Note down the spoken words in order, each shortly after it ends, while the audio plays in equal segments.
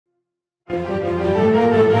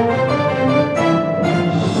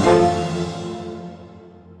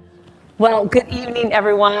Well, good evening,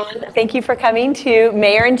 everyone. Thank you for coming to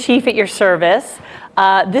Mayor in Chief at your service.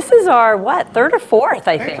 This is our, third or fourth,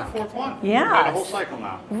 I think. It's our fourth one. Yeah. The whole cycle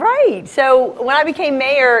now. Right. So when I became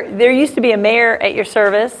mayor, there used to be a mayor at your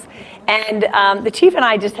service. And the chief and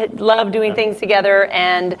I just love doing things together.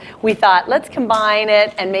 And we thought, let's combine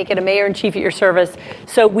it and make it a mayor in chief at your service.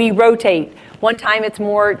 So we rotate. One time it's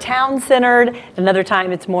more town-centered, another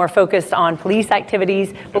time it's more focused on police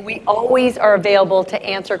activities, but we always are available to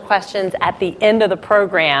answer questions at the end of the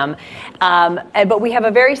program. But we have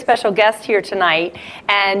a very special guest here tonight,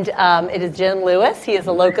 and it is Jim Lewis. He is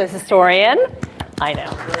a local historian. I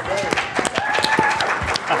know.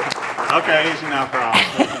 Okay, easy now,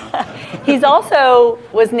 Carl. He's also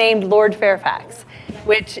was named Lord Fairfax,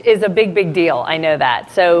 which is a big, big deal. I know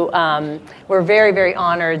that. So we're very, very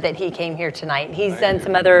honored that he came here tonight. He's done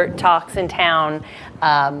some other talks in town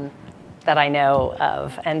that I know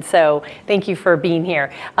of. And so thank you for being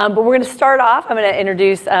here. But we're going to start off. I'm going to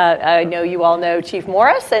introduce, I know you all know Chief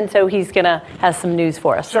Morris, and so he's going to have some news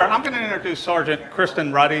for us. Sure, I'm going to introduce Sergeant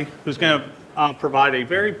Kristen Ruddy, who's going to provide a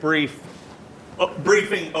very briefing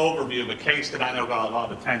overview of a case that I know got a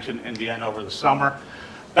lot of attention in Vienna over the summer.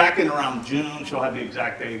 Back in around June, she'll have the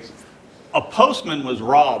exact dates, a postman was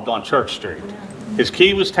robbed on Church Street. His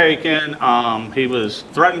key was taken, he was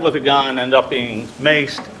threatened with a gun, ended up being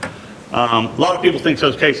maced. A lot of people think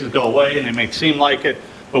those cases go away, and they may seem like it,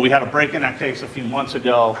 but we had a break in that case a few months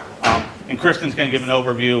ago, and Kristen's going to give an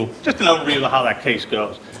overview, just an overview of how that case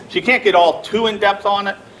goes. She can't get all too in-depth on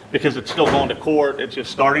it, because it's still going to court, it's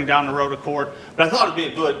just starting down the road to court, but I thought it'd be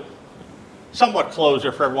a good, somewhat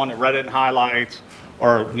closure for everyone that read it in highlights,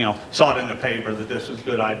 or saw it in the paper, that this is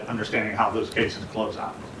good understanding how those cases close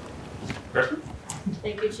out. Kristen?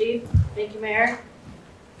 Thank you, Chief. Thank you, Mayor.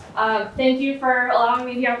 Thank you for allowing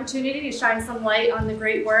me the opportunity to shine some light on the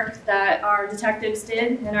great work that our detectives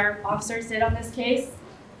did and our officers did on this case.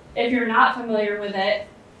 If you're not familiar with it,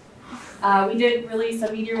 we did release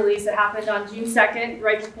a media release that happened on June 2nd,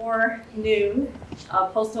 right before noon. A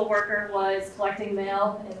postal worker was collecting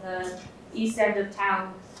mail in the east end of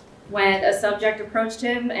town when a subject approached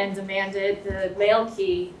him and demanded the mail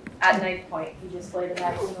key at knife point. He displayed a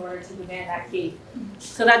knife in order to demand that key.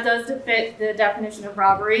 So that does fit the definition of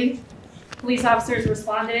robbery. Police officers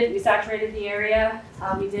responded, we saturated the area.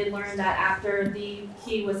 We did learn that after the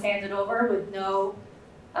key was handed over with no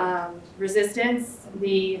resistance,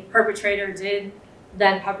 the perpetrator did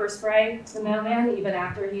then pepper spray the mailman even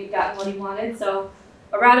after he had gotten what he wanted. So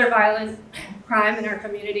a rather violent crime in our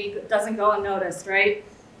community doesn't go unnoticed, right?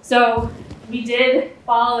 So we did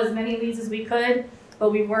follow as many leads as we could, but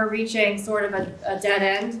we were reaching sort of a dead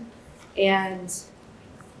end. And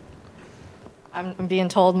I'm being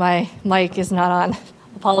told my mic is not on.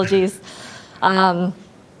 Apologies.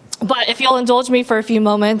 But if you'll indulge me for a few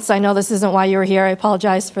moments, I know this isn't why you were here. I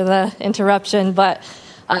apologize for the interruption, but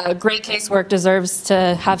great casework deserves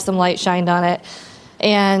to have some light shined on it.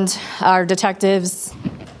 And our detectives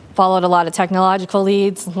followed a lot of technological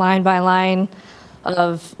leads, line by line,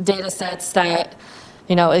 of data sets that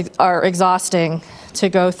are exhausting to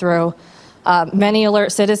go through. Many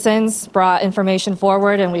alert citizens brought information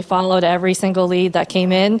forward, and we followed every single lead that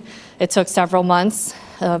came in. It took several months,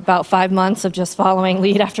 about 5 months of just following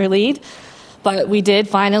lead after lead, but we did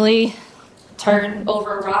finally turn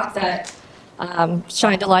over a rock that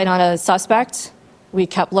shined a light on a suspect. We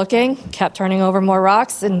kept looking, kept turning over more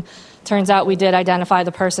rocks, and turns out we did identify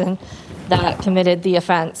the person that committed the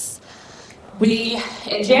offense.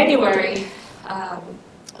 In January,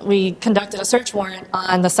 we conducted a search warrant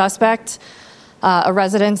on the suspect, a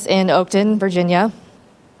residence in Oakton, Virginia,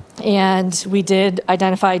 and we did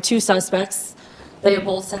identify 2 suspects. They have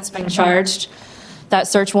both since been charged. That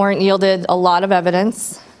search warrant yielded a lot of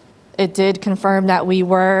evidence. It did confirm that we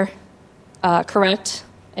were correct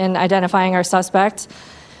in identifying our suspect.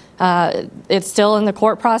 It's still in the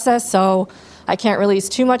court process, so I can't release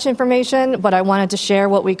too much information, but I wanted to share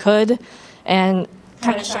what we could and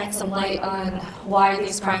kind of shine some light on why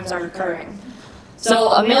these crimes are occurring. So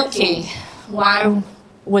a mail key, why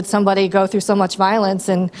would somebody go through so much violence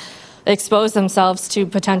and expose themselves to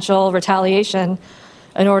potential retaliation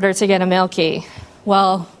in order to get a mail key?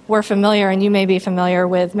 Well, we're familiar, and you may be familiar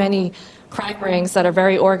with many crime rings that are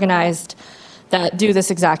very organized that do this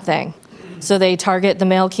exact thing. So they target the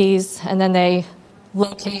mail keys, and then they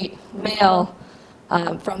locate mail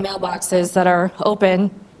from mailboxes that are open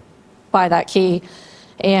by that key,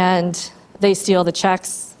 and they steal the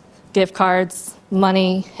checks, gift cards,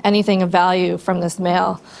 money, anything of value from this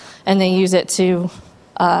mail, and they use it to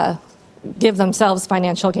give themselves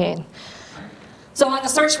financial gain. So on the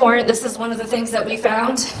search warrant, this is one of the things that we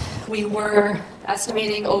found. We were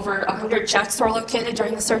estimating over 100 checks were located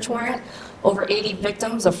during the search warrant. Over 80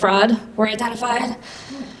 victims of fraud were identified.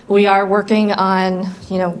 We are working on,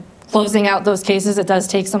 closing out those cases. It does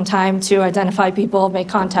take some time to identify people, make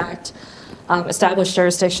contact, establish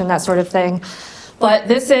jurisdiction, that sort of thing. But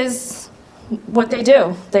this is what they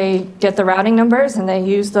do. They get the routing numbers and they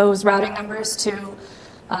use those routing numbers to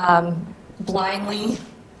blindly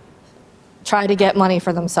try to get money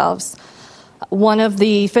for themselves. One of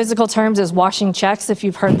the physical terms is washing checks, if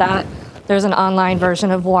you've heard that. There's an online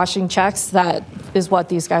version of washing checks. That is what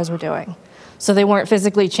these guys were doing. So they weren't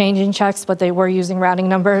physically changing checks, but they were using routing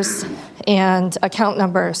numbers and account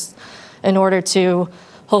numbers in order to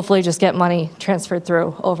hopefully just get money transferred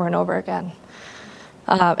through over and over again.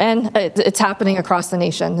 And it's happening across the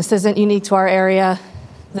nation. This isn't unique to our area.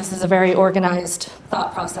 This is a very organized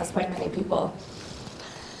thought process by many people.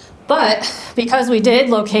 But because we did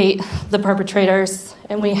locate the perpetrators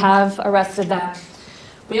and we have arrested them,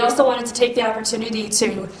 we also wanted to take the opportunity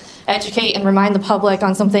to educate and remind the public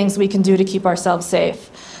on some things we can do to keep ourselves safe.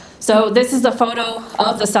 So this is a photo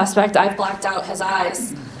of the suspect. I've blacked out his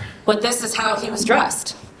eyes, but this is how he was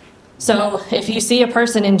dressed. So if you see a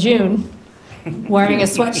person in June wearing a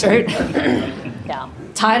sweatshirt,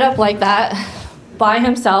 tied up like that, by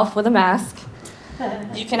himself with a mask,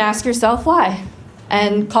 you can ask yourself why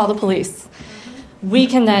and call the police. We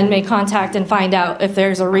can then make contact and find out if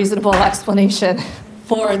there's a reasonable explanation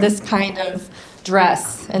for this kind of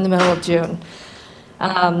dress in the middle of June.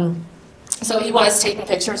 So he was taking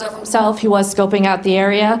pictures of himself. He was scoping out the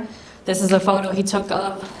area. This is a photo he took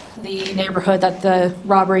of the neighborhood that the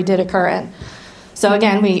robbery did occur in. So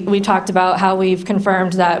again, we talked about how we've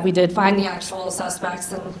confirmed that we did find the actual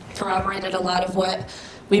suspects and corroborated a lot of what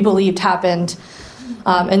we believed happened.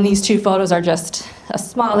 And these two photos are just a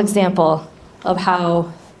small example of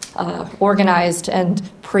how organized and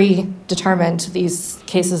predetermined these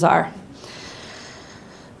cases are.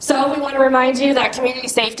 So we want to remind you that community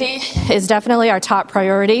safety is definitely our top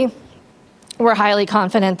priority. We're highly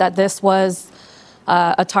confident that this was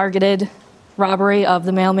a targeted robbery of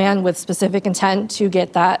the mailman with specific intent to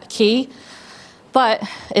get that key. But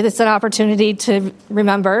it's an opportunity to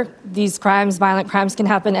remember these crimes, violent crimes, can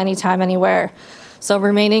happen anytime, anywhere. So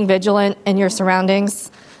remaining vigilant in your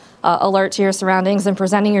surroundings, alert to your surroundings, and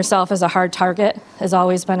presenting yourself as a hard target is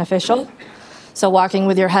always beneficial. So walking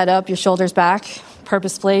with your head up, your shoulders back,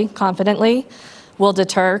 purposefully, confidently, will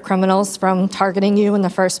deter criminals from targeting you in the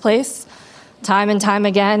first place. Time and time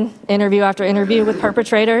again, interview after interview with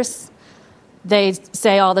perpetrators, they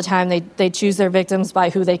say all the time they choose their victims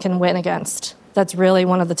by who they can win against. That's really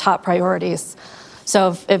one of the top priorities.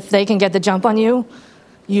 So if they can get the jump on you,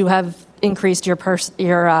 you have increased your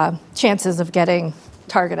chances of getting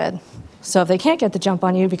targeted. So if they can't get the jump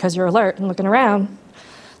on you because you're alert and looking around,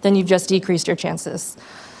 then you've just decreased your chances.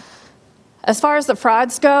 As far as the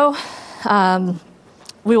frauds go,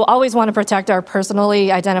 we will always want to protect our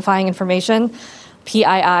personally identifying information.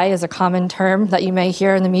 PII is a common term that you may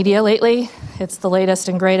hear in the media lately. It's the latest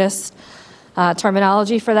and greatest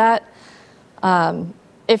terminology for that.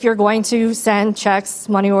 If you're going to send checks,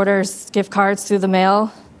 money orders, gift cards through the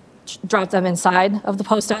mail, drop them inside of the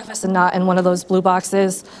post office and not in one of those blue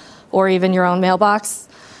boxes or even your own mailbox.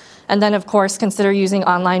 And then, of course, consider using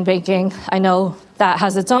online banking. I know that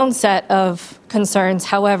has its own set of concerns.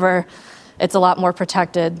 However, it's a lot more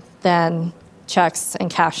protected than checks and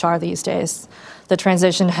cash are these days. The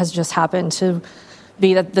transition has just happened to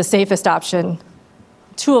be that the safest option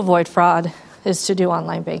to avoid fraud is to do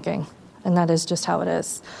online banking. And that is just how it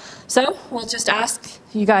is. So we'll just ask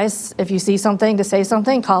you guys, if you see something, to say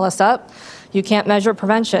something, call us up. You can't measure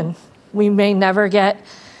prevention. We may never get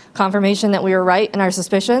confirmation that we were right in our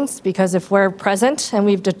suspicions, because if we're present and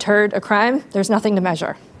we've deterred a crime, there's nothing to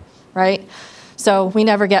measure, right? So we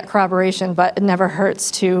never get corroboration, but it never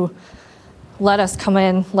hurts to let us come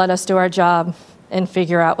in, let us do our job, and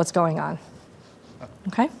figure out what's going on.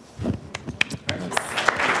 Okay?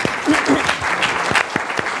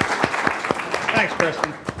 Thanks,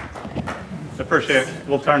 Kristen. Appreciate it.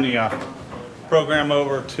 We'll turn the program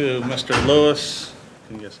over to Mr. Lewis.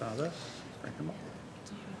 Can you get some of this? Bring him up.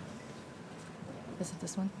 Is it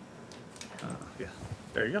this one? Yeah,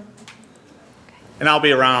 there you go. And I'll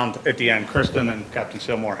be around at the end. Kristen and Captain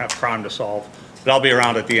Sillmore have crime to solve, but I'll be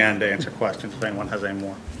around at the end to answer questions if anyone has any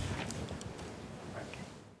more.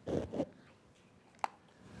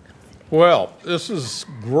 Well, this is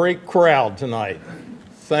a great crowd tonight.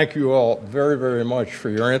 Thank you all very, very much for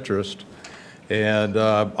your interest. And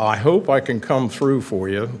I hope I can come through for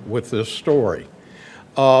you with this story.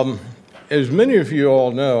 As many of you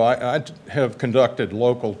all know, I have conducted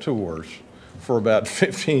local tours for about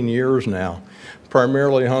 15 years now,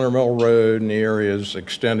 primarily Hunter Mill Road and the areas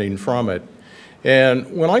extending from it.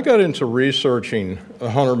 And when I got into researching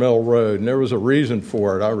Hunter Mill Road, and there was a reason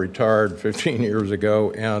for it, I retired 15 years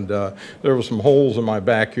ago, and there were some holes in my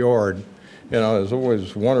backyard, and I was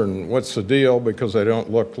always wondering what's the deal, because they don't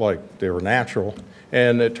look like they were natural,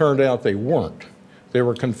 and it turned out they weren't. They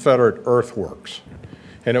were Confederate earthworks.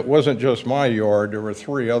 And it wasn't just my yard, there were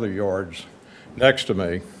 3 other yards next to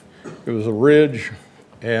me. It was a ridge,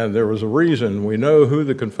 and there was a reason. We know who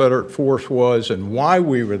the Confederate force was and why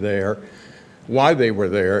we were there, why they were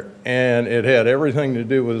there, and it had everything to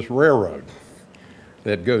do with this railroad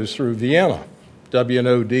that goes through Vienna,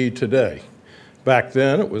 WNOD today. Back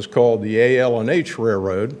then, it was called the AL&H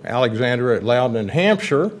Railroad. Alexandria at Loudon,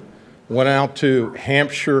 Hampshire, went out to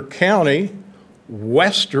Hampshire County,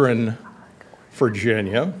 Western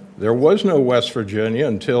Virginia. There was no West Virginia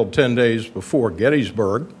until 10 days before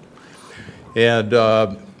Gettysburg, and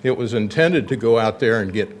it was intended to go out there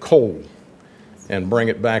and get coal and bring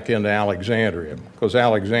it back into Alexandria, because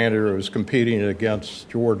Alexandria was competing against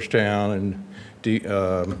Georgetown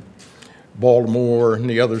and Baltimore and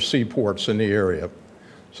the other seaports in the area.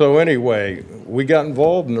 So anyway, we got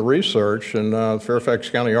involved in the research, and Fairfax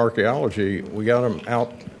County Archaeology, we got them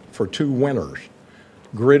out for 2 winters,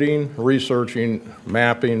 gridding, researching,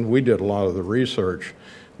 mapping. We did a lot of the research.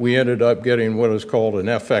 We ended up getting what is called an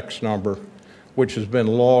FX number, which has been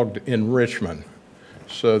logged in Richmond,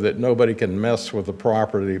 so that nobody can mess with the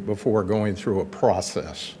property before going through a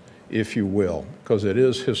process, if you will, because it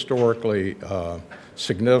is historically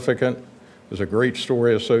significant. There's a great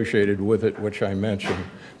story associated with it, which I mentioned.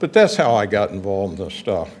 But that's how I got involved in this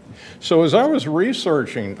stuff. So as I was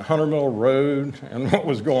researching Hunter Mill Road and what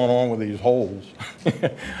was going on with these holes,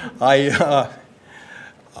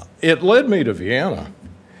 it led me to Vienna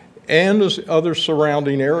and the other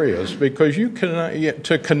surrounding areas, because you can,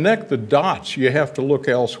 to connect the dots, you have to look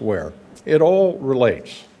elsewhere. It all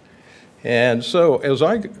relates. And so as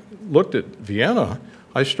I looked at Vienna,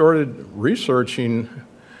 I started researching,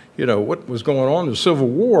 you know, what was going on in the Civil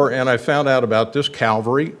War, and I found out about this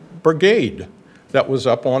cavalry brigade that was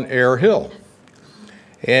up on Air Hill.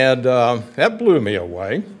 And that blew me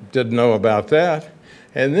away. Didn't know about that.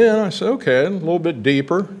 And then I said, okay, a little bit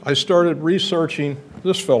deeper. I started researching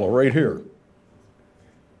this fellow right here,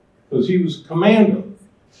 because he was commander,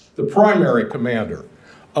 the primary commander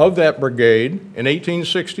of that brigade in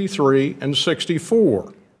 1863 and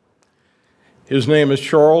 64. His name is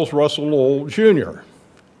Charles Russell Lowell, Jr.,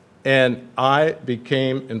 and I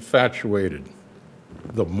became infatuated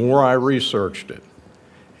the more I researched it.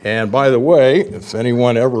 And by the way, if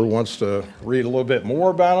anyone ever wants to read a little bit more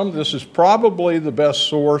about him, this is probably the best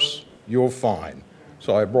source you'll find.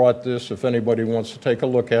 So I brought this if anybody wants to take a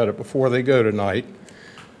look at it before they go tonight.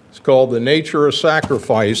 It's called The Nature of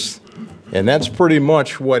Sacrifice, and that's pretty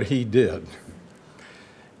much what he did.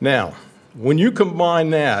 Now, when you combine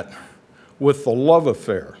that with the love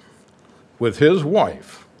affair with his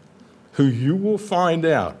wife, who you will find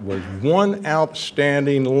out was one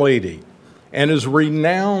outstanding lady and is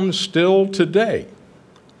renowned still today,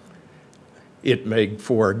 it made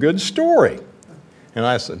for a good story. And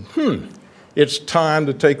I said, it's time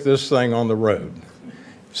to take this thing on the road.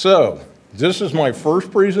 So this is my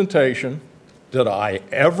first presentation that I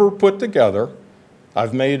ever put together.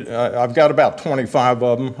 I've got about 25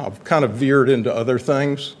 of them. I've kind of veered into other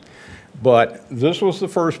things, but this was the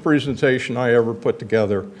first presentation I ever put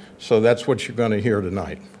together, so that's what you're going to hear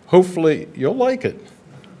tonight. Hopefully you'll like it,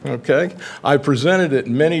 okay? I presented it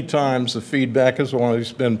many times. The feedback has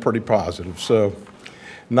always been pretty positive, so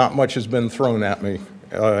not much has been thrown at me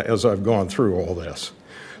as I've gone through all this.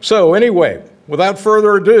 So anyway, without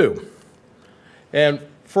further ado, and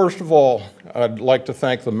first of all, I'd like to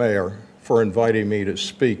thank the mayor for inviting me to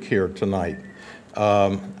speak here tonight.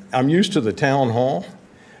 I'm used to the town hall.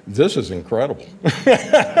 This is incredible.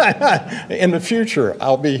 In the future,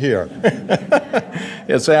 I'll be here.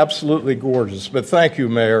 It's absolutely gorgeous. But thank you,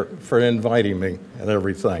 Mayor, for inviting me and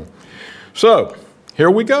everything. So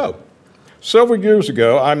here we go. Several years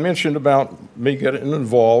ago, I mentioned about me getting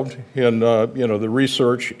involved in the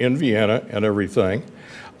research in Vienna and everything.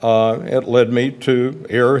 It led me to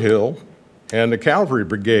Air Hill and the Cavalry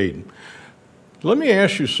Brigade. Let me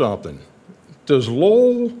ask you something. Does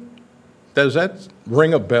Lowell, does that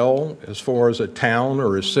ring a bell as far as a town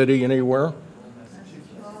or a city anywhere?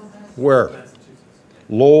 Where?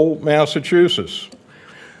 Lowell, Massachusetts.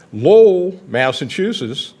 Lowell,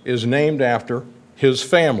 Massachusetts is named after his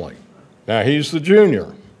family. Now, he's the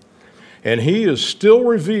junior, and he is still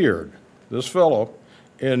revered, this fellow,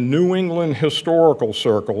 in New England historical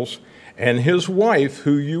circles, and his wife,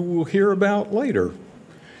 who you will hear about later,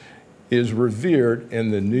 is revered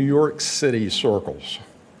in the New York City circles.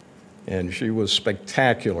 And she was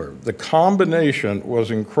spectacular. The combination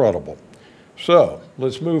was incredible. So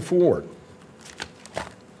let's move forward.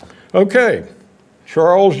 Okay,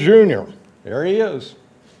 Charles Jr., there he is.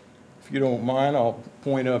 If you don't mind, I'll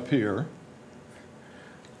point up here.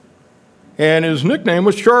 And his nickname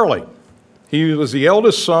was Charlie. He was the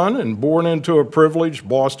eldest son and born into a privileged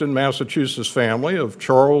Boston, Massachusetts family of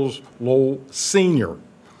Charles Lowell Sr.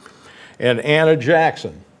 and Anna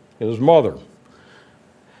Jackson, his mother.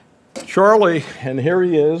 Charlie, and here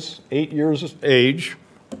he is, 8 years of age,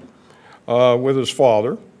 with his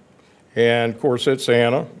father. And, of course, it's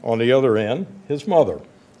Anna on the other end, his mother.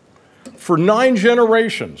 For 9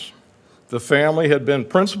 generations, the family had been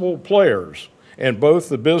principal players in both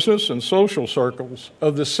the business and social circles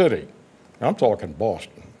of the city. I'm talking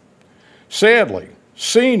Boston. Sadly,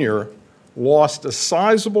 Sr. lost a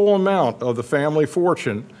sizable amount of the family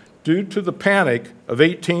fortune due to the panic of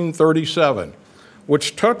 1837,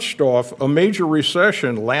 which touched off a major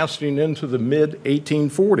recession lasting into the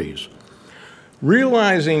mid-1840s.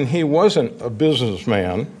 Realizing he wasn't a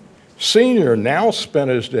businessman, Sr. now spent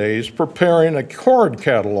his days preparing a card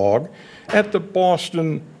catalog at the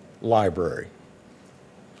Boston Library.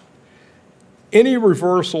 Any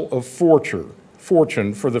reversal of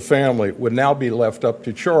fortune for the family would now be left up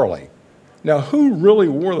to Charlie. Now, who really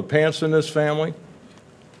wore the pants in this family?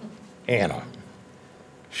 Anna.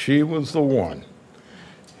 She was the one.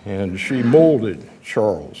 And she molded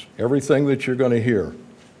Charles. Everything that you're going to hear,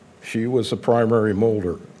 she was the primary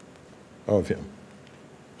molder of him.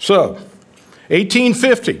 So,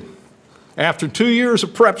 1850, after 2 years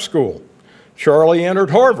of prep school, Charlie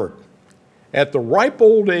entered Harvard at the ripe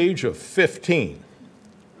old age of 15.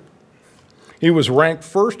 He was ranked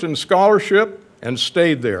first in scholarship and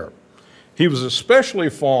stayed there. He was especially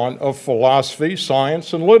fond of philosophy,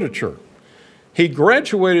 science, and literature. He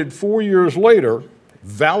graduated 4 years later,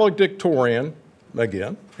 valedictorian,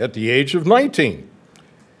 again, at the age of 19.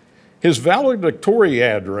 His valedictorian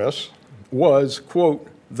address was, quote,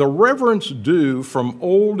 "the reverence due from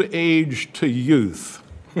old age to youth."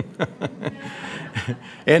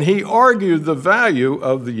 And he argued the value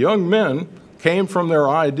of the young men came from their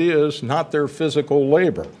ideas, not their physical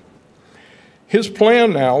labor. His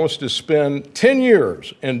plan now was to spend 10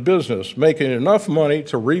 years in business making enough money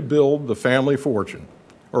to rebuild the family fortune,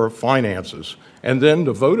 or finances, and then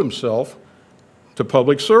devote himself to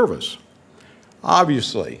public service.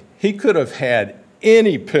 Obviously, he could have had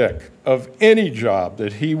any pick of any job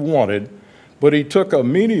that he wanted, but he took a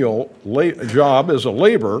menial job as a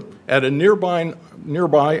laborer at a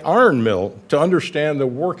nearby iron mill to understand the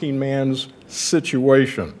working man's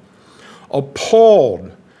situation.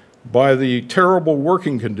 Appalled by the terrible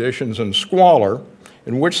working conditions and squalor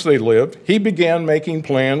in which they lived, he began making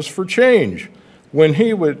plans for change when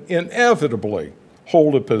he would inevitably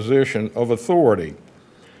hold a position of authority.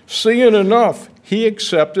 Seeing enough, he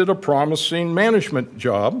accepted a promising management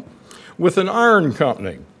job with an iron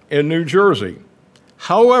company in New Jersey.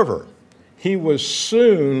 However, he was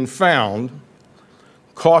soon found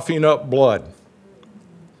coughing up blood,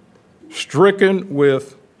 stricken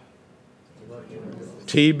with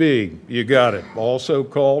TB, you got it, also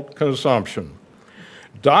called consumption.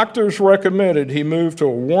 Doctors recommended he move to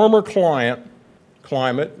a warmer climate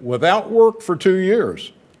without work for 2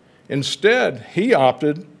 years. Instead, he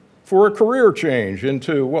opted for a career change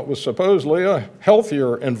into what was supposedly a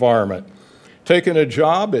healthier environment, taking a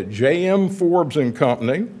job at J.M. Forbes and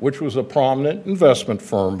Company, which was a prominent investment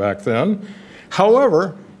firm back then.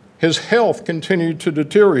 However, his health continued to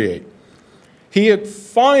deteriorate. He had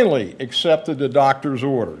finally accepted the doctor's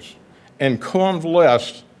orders and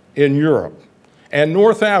convalesced in Europe and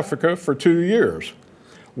North Africa for 2 years.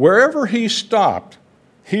 Wherever he stopped,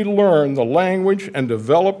 he learned the language and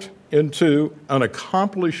developed into an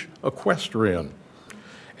accomplished equestrian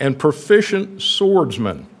and proficient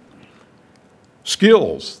swordsman,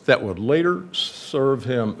 skills that would later serve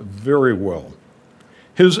him very well.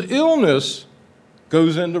 His illness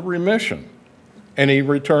goes into remission, and he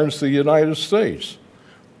returns to the United States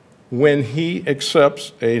when he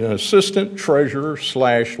accepts an assistant treasurer /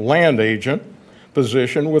 land agent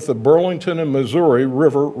position with the Burlington and Missouri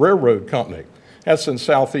River Railroad Company. That's in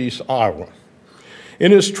southeast Iowa.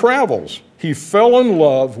 In his travels, he fell in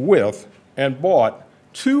love with and bought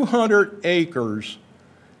 200 acres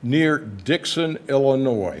near Dixon,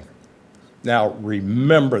 Illinois. Now,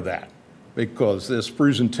 remember that, because this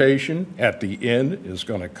presentation at the end is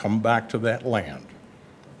going to come back to that land.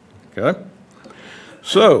 Okay?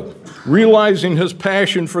 So, realizing his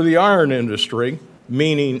passion for the iron industry,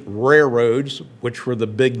 meaning railroads, which were the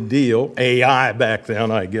big deal, AI back then,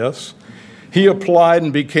 I guess, he applied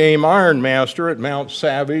and became iron master at Mount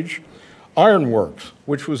Savage Iron Works,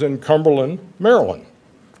 which was in Cumberland, Maryland.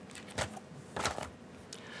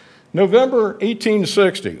 November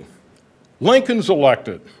 1860, Lincoln's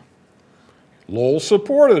elected. Lowell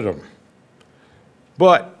supported him.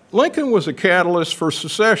 But Lincoln was a catalyst for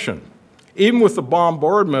secession. Even with the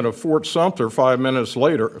bombardment of Fort Sumter 5 months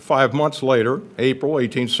later, April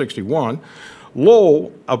 1861,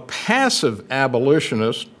 Lowell, a passive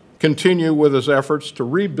abolitionist, continued with his efforts to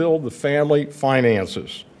rebuild the family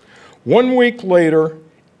finances. 1 week later,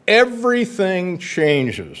 everything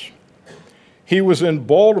changes. He was in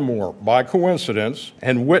Baltimore by coincidence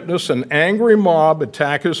and witnessed an angry mob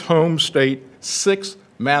attack his home state, 6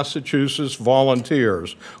 Massachusetts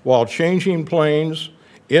volunteers, while changing planes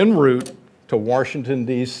en route to Washington,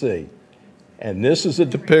 D.C. And this is a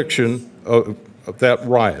depiction of that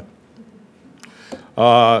riot.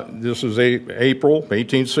 This is April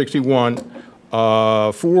 1861.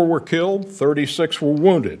 4 were killed, 36 were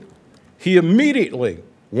wounded. He immediately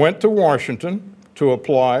went to Washington to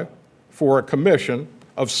apply for a commission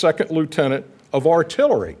of second lieutenant of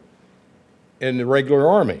artillery in the regular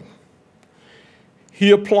army.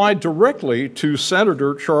 He applied directly to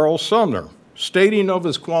Senator Charles Sumner, stating of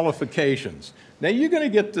his qualifications. Now you're going to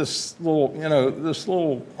get this little, this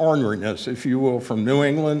little orneriness, if you will, from New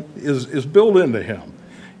England is built into him.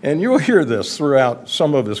 And you'll hear this throughout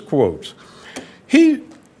some of his quotes. He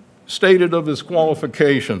stated of his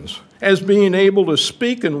qualifications as being able to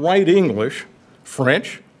speak and write English,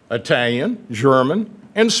 French, Italian, German,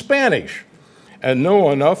 and Spanish, and know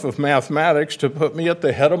enough of mathematics to put me at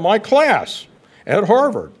the head of my class at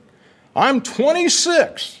Harvard. I'm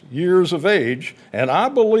 26 years of age, and I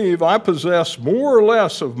believe I possess more or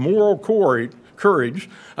less of moral courage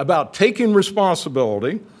about taking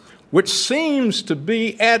responsibility, which seems to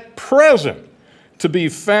be at present to be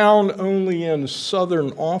found only in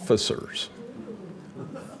Southern officers.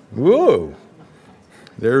 Whoa,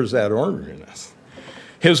 there's that orneriness.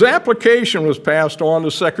 His application was passed on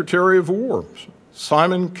to Secretary of War,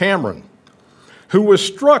 Simon Cameron, who was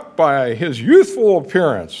struck by his youthful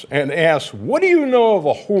appearance and asked, "What do you know of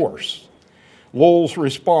a horse?" Lowell's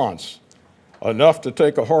response, "Enough to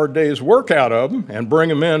take a hard day's work out of him and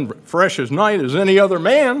bring him in fresh as night as any other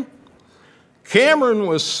man." Cameron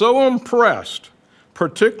was so impressed,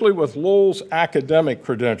 particularly with Lowell's academic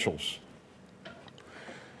credentials,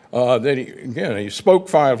 that he spoke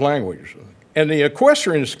 5 languages, and the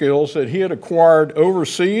equestrian skills that he had acquired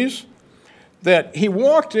overseas, that he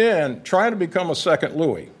walked in trying to become a second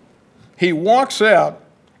Louis. He walks out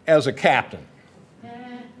as a captain.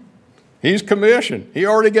 He's commissioned. He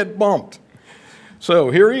already get bumped.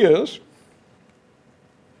 So here he is,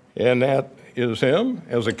 and that is him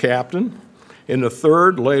as a captain in the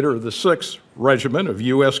 3rd, later the 6th Regiment of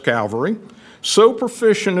U.S. Cavalry. So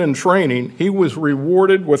proficient in training, he was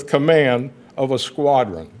rewarded with command of a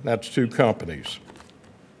squadron. That's 2 companies.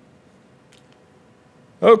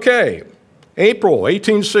 Okay. April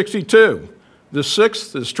 1862, the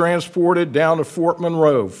 6th is transported down to Fort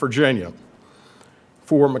Monroe, Virginia,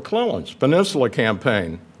 for McClellan's Peninsula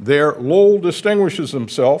Campaign. There, Lowell distinguishes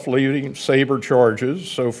himself, leading saber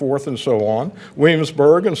charges, so forth and so on,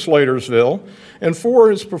 Williamsburg and Slatersville, and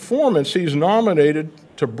for his performance, he's nominated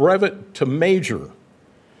to brevet to major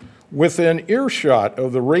within earshot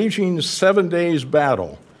of the raging 7 days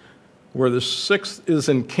battle, where the 6th is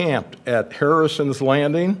encamped at Harrison's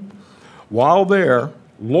Landing. While there,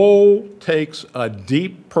 Lowell takes a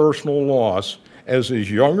deep personal loss as his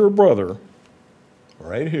younger brother,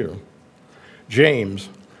 right here, James,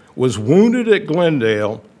 was wounded at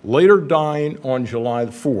Glendale, later dying on July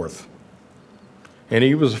 4th. And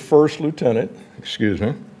he was a 1st lieutenant,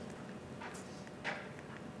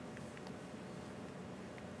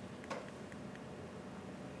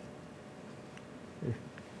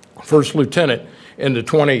 First lieutenant in the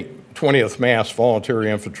 20th Mass Volunteer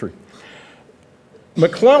Infantry.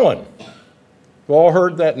 McClellan, you've all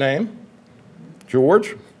heard that name,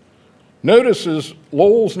 George, notices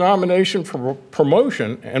Lowell's nomination for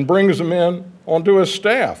promotion and brings him in onto his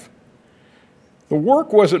staff. The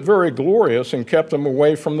work wasn't very glorious and kept him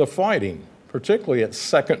away from the fighting, particularly at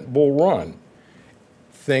 2nd Bull Run.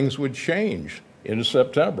 Things would change in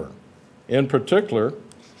September, in particular,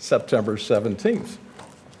 September 17th.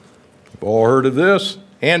 You've all heard of this,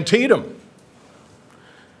 Antietam.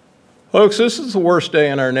 Folks, this is the worst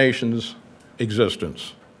day in our nation's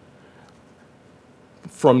existence.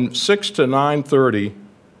 From 6 to 9:30,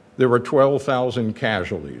 there were 12,000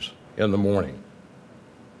 casualties in the morning.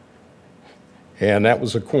 and that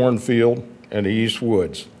was a cornfield in the East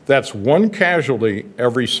Woods. That's one casualty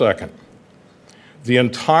every second. The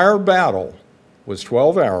entire battle was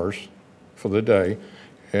 12 hours for the day,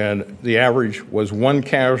 and the average was one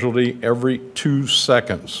casualty every 2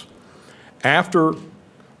 seconds. After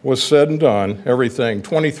was said and done, everything,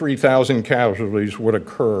 23,000 casualties would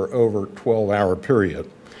occur over a 12-hour period.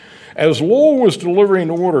 As Lowell was delivering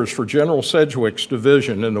orders for General Sedgwick's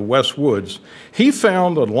division in the West Woods, he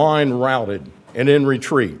found the line routed and in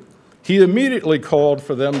retreat. He immediately called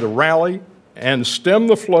for them to rally and stem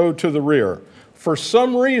the flow to the rear. For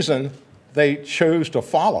some reason, they chose to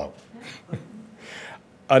follow.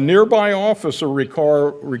 A nearby officer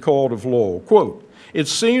recalled of Lowell, quote, "It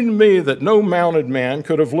seemed to me that no mounted man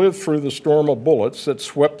could have lived through the storm of bullets that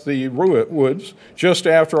swept the woods just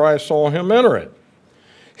after I saw him enter it.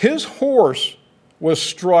 His horse was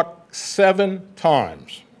struck 7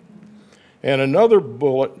 times, and another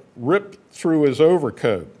bullet ripped through his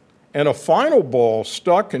overcoat, and a final ball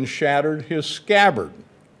stuck and shattered his scabbard.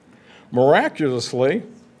 Miraculously,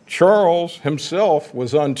 Charles himself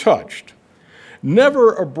was untouched.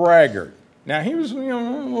 Never a braggart." Now, he was, a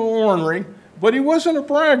little ornery, but he wasn't a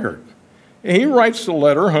braggart. He writes the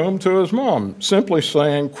letter home to his mom, simply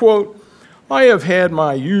saying, quote, "I have had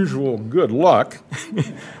my usual good luck,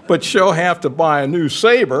 but shall have to buy a new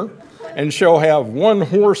saber and shall have one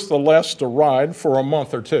horse the less to ride for a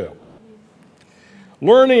month or 2.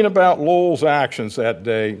 Learning about Lowell's actions that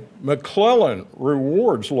day, McClellan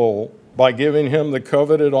rewards Lowell by giving him the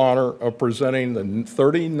coveted honor of presenting the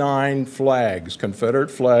 39 flags,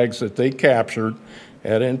 Confederate flags that they captured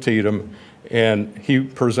at Antietam, and he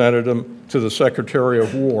presented them to the Secretary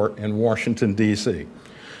of War in Washington, D.C.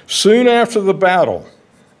 Soon after the battle,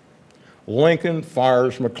 Lincoln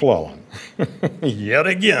fires McClellan, yet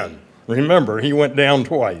again. Remember, he went down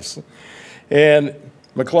twice. And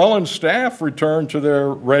McClellan's staff returned to their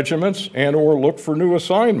regiments and or looked for new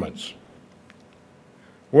assignments.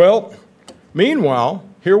 Well, meanwhile,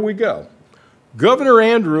 here we go. Governor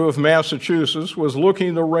Andrew of Massachusetts was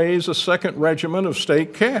looking to raise a 2nd Regiment of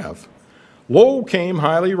State Cav. Lowell came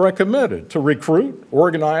highly recommended to recruit,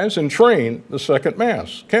 organize, and train the 2nd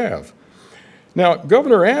Mass Cav. Now,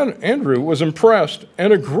 Governor Andrew was impressed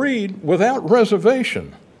and agreed without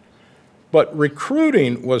reservation. But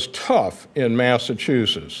recruiting was tough in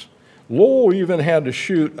Massachusetts. Lowell even had to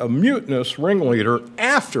shoot a mutinous ringleader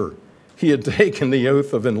after he had taken the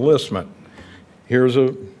oath of enlistment. Here's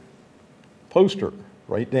a poster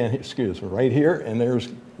right here, and there's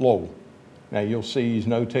Lowell. Now you'll see he's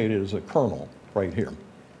notated as a colonel right here.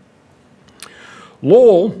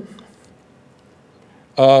 Lowell,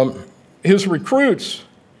 his recruits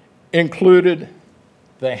included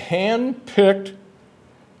the hand-picked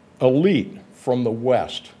elite from the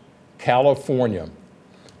West, California.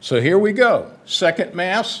 So here we go. 2nd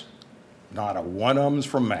Mass, not a one of them's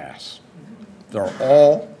from Mass. They're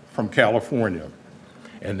all from California,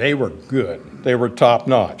 and they were good. They were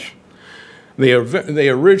top-notch. They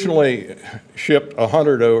originally shipped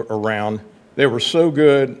 100 around. They were so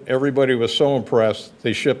good, everybody was so impressed,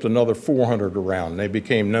 they shipped another 400 around. They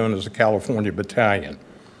became known as the California Battalion.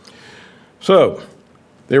 So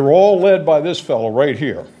they were all led by this fellow right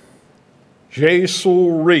here, J.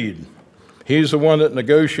 Sewell Reed. He's the one that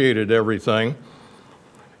negotiated everything.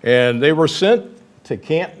 And they were sent to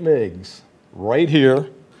Camp Meigs right here,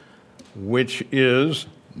 which is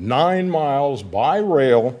 9 miles by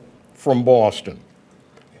rail from Boston.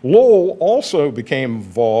 Lowell also became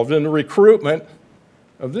involved in the recruitment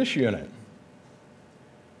of this unit.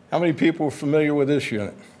 How many people are familiar with this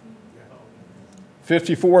unit?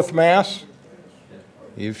 54th Mass?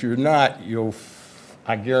 If you're not,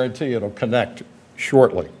 I guarantee it'll connect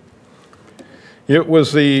shortly. It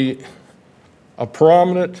was a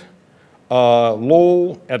prominent,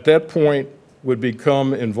 Lowell at that point would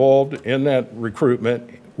become involved in that recruitment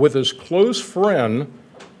with his close friend,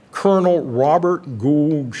 Colonel Robert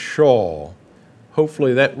Gould Shaw.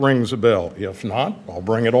 Hopefully that rings a bell. If not, I'll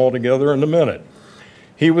bring it all together in a minute.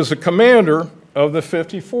 He was the commander of the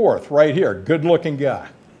 54th, right here, good-looking guy.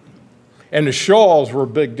 And the Shaws were a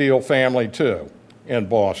big deal family too in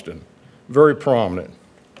Boston, very prominent.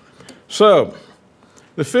 So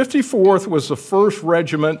the 54th was the first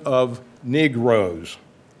regiment of Negroes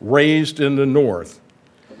raised in the North.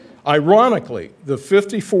 Ironically, the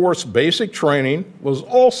 54th's basic training was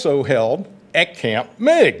also held at Camp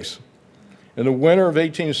Meigs. In the winter of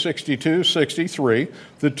 1862-63,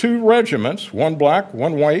 the 2 regiments, one black,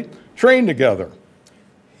 one white, trained together.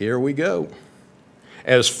 Here we go.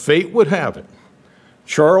 As fate would have it,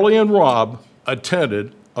 Charlie and Rob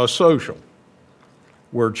attended a social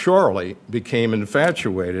where Charlie became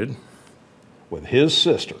infatuated with his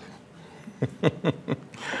sister.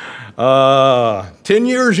 10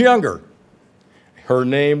 years younger. Her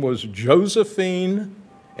name was Josephine,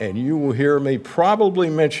 and you will hear me probably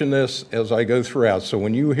mention this as I go throughout. So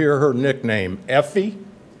when you hear her nickname, Effie,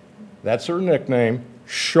 that's her nickname,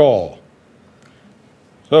 Shaw.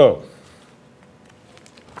 So,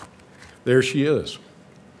 there she is.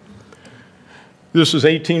 This is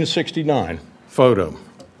 1869 photo.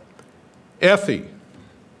 Effie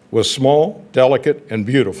was small, delicate, and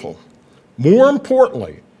beautiful. More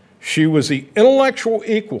importantly, she was the intellectual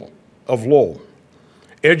equal of Lowell.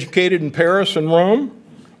 Educated in Paris and Rome,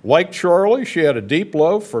 like Charlie, she had a deep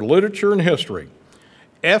love for literature and history.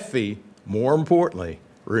 Effie, more importantly,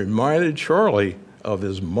 reminded Charlie of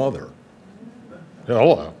his mother.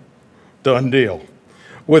 Hello, done deal.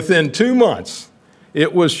 Within 2 months,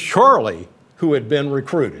 it was Charlie who had been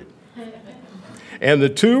recruited. And the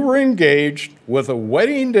two were engaged with a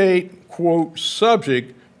wedding date, quote,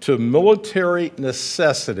 subject to military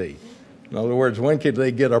necessity. In other words, when could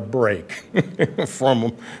they get a break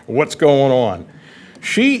from what's going on?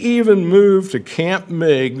 She even moved to Camp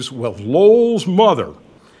Meigs with Lowell's mother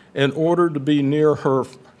in order to be near her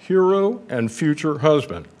hero and future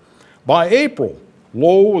husband. By April,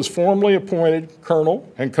 Lowell was formally appointed colonel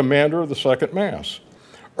and commander of the 2nd Mass.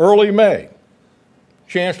 Early May,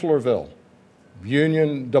 Chancellorsville,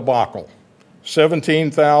 Union debacle,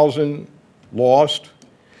 17,000 lost,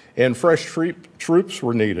 and fresh troops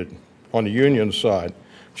were needed on the Union side.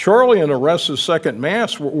 Charlie and the rest of the 2nd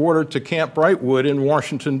Mass were ordered to Camp Brightwood in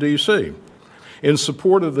Washington, D.C., in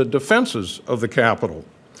support of the defenses of the capital.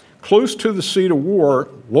 Close to the seat of war,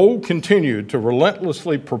 Lowell continued to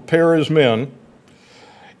relentlessly prepare his men,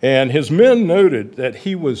 and his men noted that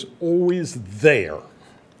he was always there,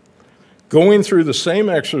 going through the same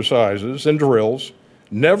exercises and drills,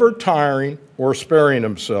 never tiring or sparing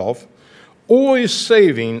himself, always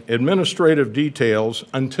saving administrative details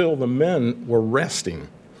until the men were resting.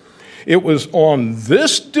 It was on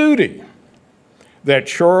this duty that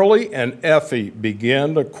Charlie and Effie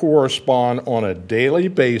began to correspond on a daily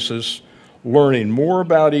basis, learning more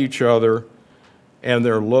about each other, and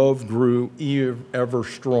their love grew ever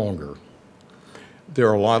stronger. There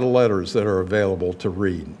are a lot of letters that are available to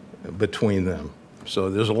read between them.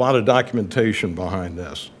 So there's a lot of documentation behind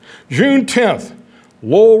this. June 10th,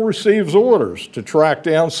 Lowell receives orders to track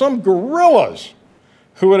down some guerrillas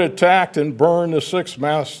who had attacked and burned the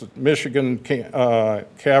 6th Michigan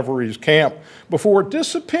Cavalry's camp before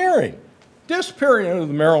disappearing into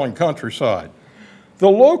the Maryland countryside. The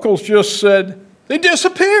locals just said they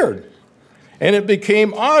disappeared. And it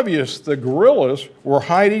became obvious the guerrillas were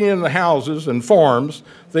hiding in the houses and farms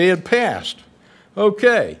they had passed.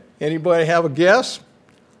 Okay, anybody have a guess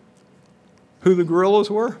who the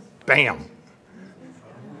guerrillas were? Bam.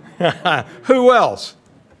 Who else?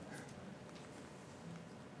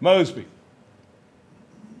 Mosby.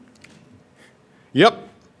 Yep,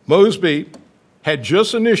 Mosby had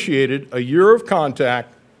just initiated a year of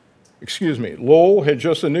contact. Lowell had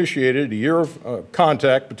just initiated a year of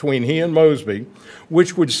contact between he and Mosby,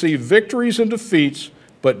 which would see victories and defeats,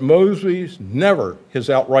 but Mosby's never his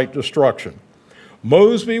outright destruction.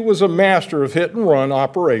 Mosby was a master of hit-and-run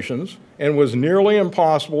operations and was nearly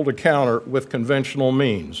impossible to counter with conventional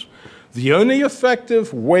means. The only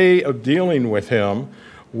effective way of dealing with him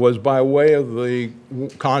was by way of the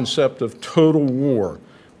concept of total war,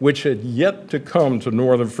 which had yet to come to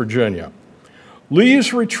Northern Virginia.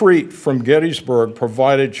 Lee's retreat from Gettysburg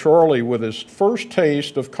provided Charlie with his first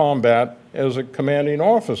taste of combat as a commanding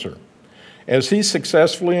officer, as he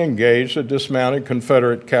successfully engaged a dismounted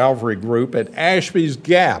Confederate cavalry group at Ashby's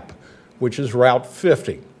Gap, which is Route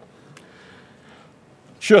 50.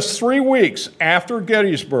 Just 3 weeks after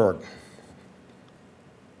Gettysburg,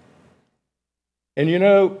 and you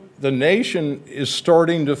know, the nation is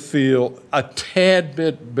starting to feel a tad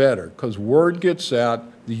bit better because word gets out,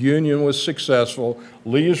 the Union was successful,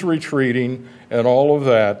 Lee is retreating, and all of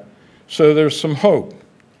that. So there's some hope.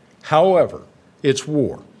 However, it's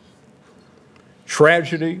war.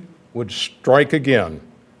 Tragedy would strike again.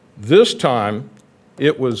 This time,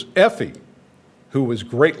 it was Effie who was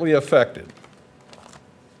greatly affected.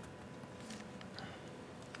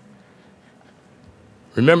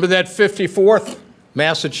 Remember that 54th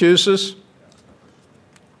Massachusetts?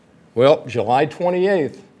 Well, July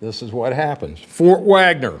 28th, this is what happens. Fort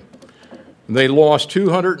Wagner, they lost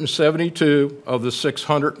 272 of the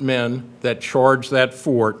 600 men that charged that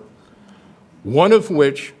fort, one of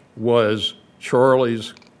which was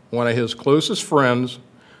Charlie's, one of his closest friends,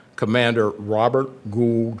 Commander Robert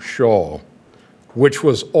Gould Shaw, which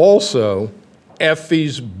was also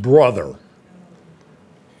Effie's brother.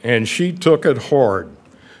 and she took it hard.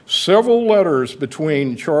 Several letters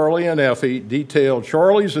between Charlie and Effie detailed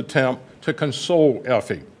Charlie's attempt to console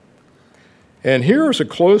Effie. And here's a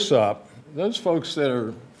close-up. Those folks that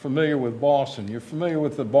are familiar with Boston, you're familiar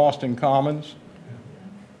with the Boston Commons?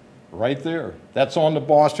 Right there. That's on the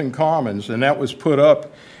Boston Commons, and that was put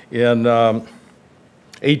up in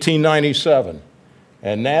 1897.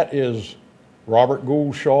 And that is Robert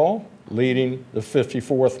Gould Shaw leading the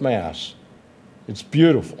 54th Mass. It's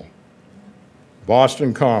beautiful.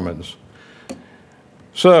 Boston Commons.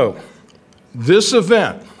 So, this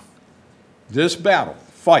event, this battle,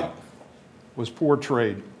 fight, was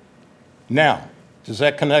portrayed. Now, does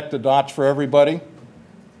that connect the dots for everybody?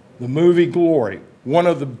 The movie Glory, one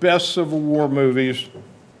of the best Civil War movies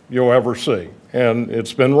you'll ever see, and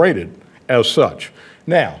it's been rated as such.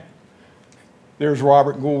 Now, there's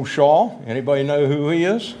Robert Gould Shaw. Anybody know who he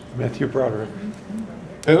is? Matthew Broderick.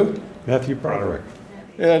 Who? Matthew Broderick.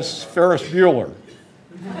 It's Ferris Bueller.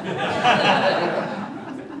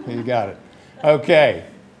 You got it. Okay,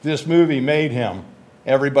 this movie made him.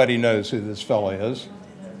 Everybody knows who this fella is.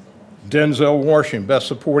 Denzel Washington, Best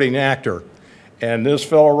Supporting Actor. And this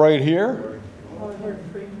fella right here?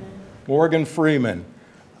 Morgan Freeman.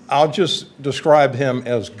 I'll just describe him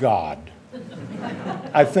as God.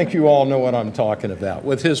 I think you all know what I'm talking about.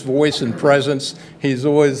 With his voice and presence, he's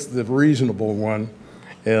always the reasonable one,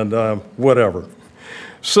 and whatever.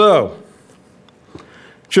 So,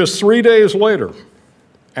 just 3 days later,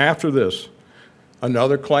 after this,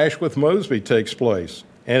 another clash with Mosby takes place,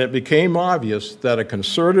 and it became obvious that a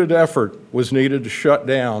concerted effort was needed to shut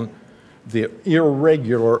down the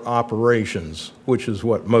irregular operations, which is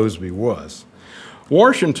what Mosby was.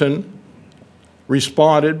 Washington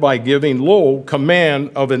responded by giving Lowell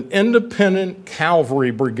command of an independent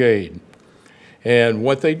cavalry brigade. And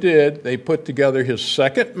what they did, they put together his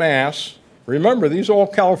 2nd Mass. Remember, these are all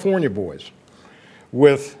California boys,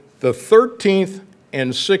 with the 13th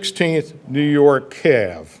and 16th New York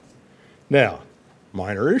Cav. Now,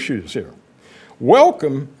 minor issues here.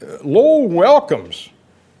 Lowell welcomes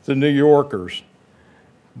the New Yorkers,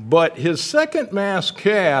 but his 2nd Mass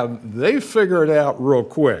Cav, they figured out real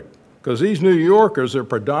quick, because these New Yorkers are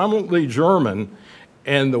predominantly German,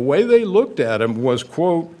 and the way they looked at him was,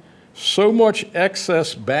 quote, so much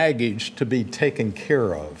excess baggage to be taken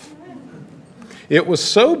care of. It was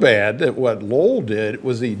so bad that what Lowell did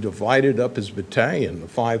was he divided up his battalion, the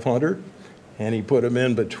 500, and he put them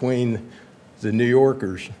in between the New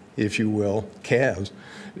Yorkers, if you will, Cavs,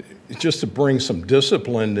 just to bring some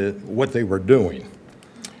discipline to what they were doing.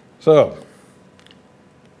 So,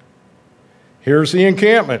 here's the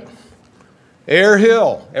encampment. Air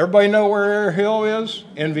Hill. Everybody know where Air Hill is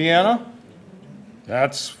in Vienna?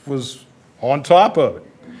 That was on top of it.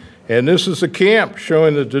 And this is the camp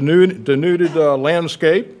showing the denuded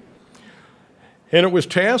landscape. And it was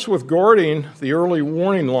tasked with guarding the early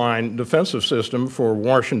warning line defensive system for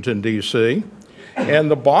Washington, D.C. And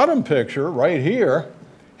the bottom picture right here,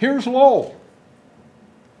 here's Lowell.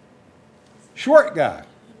 Short guy.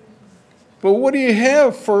 But what do you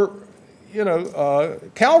have for,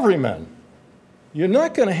 cavalrymen? You're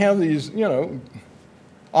not going to have these,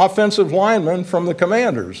 offensive linemen from the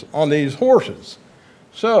commanders on these horses.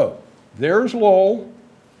 So there's Lowell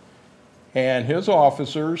and his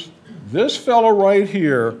officers. This fellow right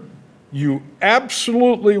here, you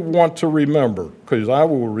absolutely want to remember, because I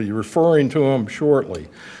will be referring to him shortly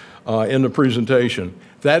in the presentation.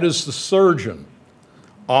 That is the surgeon,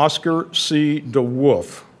 Oscar C.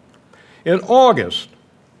 DeWolf. In August,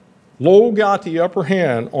 Lowell got the upper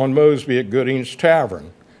hand on Mosby at Gooding's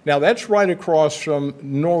Tavern. Now, that's right across from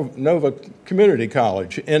Nova Community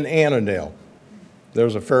College in Annandale.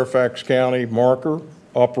 There's a Fairfax County marker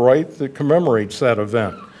upright that commemorates that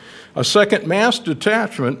event. A 2nd Mass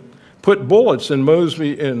detachment put bullets in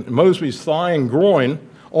Mosby's thigh and groin,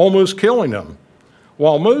 almost killing him.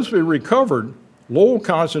 While Mosby recovered, Lowell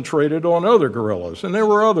concentrated on other guerrillas, and there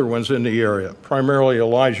were other ones in the area, primarily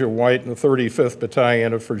Elijah White and the 35th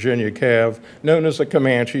Battalion of Virginia Cav, known as the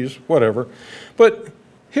Comanches, whatever. But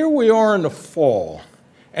here we are in the fall,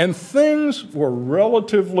 and things were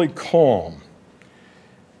relatively calm.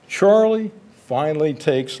 Charlie finally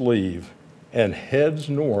takes leave and heads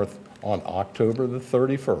north on October the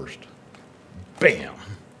 31st. Bam!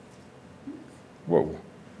 Whoa.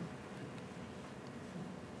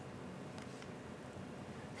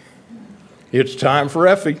 It's time for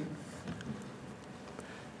Effie.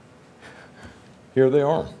 Here they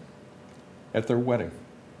are at their wedding.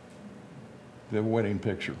 The wedding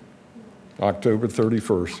picture, October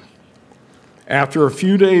 31st. After a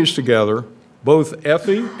few days together, both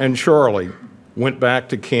Effie and Charlie went back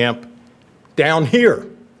to camp down here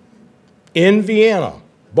in Vienna,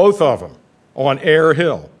 both of them, on Air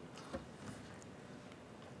Hill.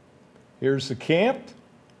 Here's the camp.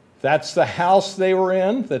 That's the house they were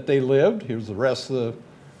in, that they lived. Here's the rest of the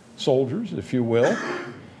soldiers, if you will.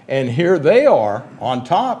 And here they are on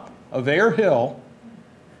top of Air Hill,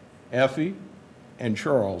 Effie and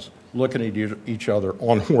Charles, looking at each other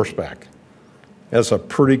on horseback. That's a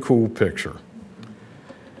pretty cool picture.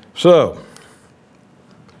 So,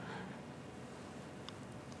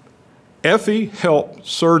 Effie helped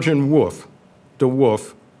Surgeon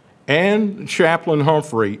DeWolf and Chaplain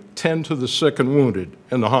Humphrey tend to the sick and wounded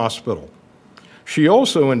in the hospital. She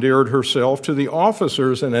also endeared herself to the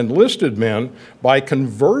officers and enlisted men by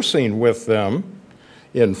conversing with them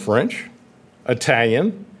in French,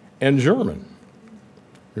 Italian, and German.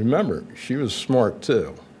 Remember, she was smart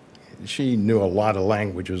too. She knew a lot of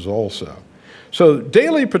languages also. So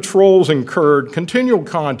daily patrols incurred continual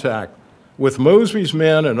contact with Mosby's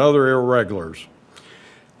men and other irregulars.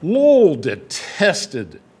 Lowell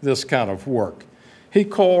detested this kind of work. He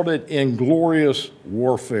called it inglorious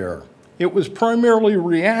warfare. It was primarily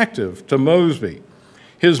reactive to Mosby.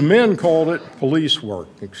 His men called it police work,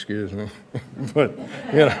 excuse me. But,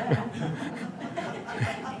 you know,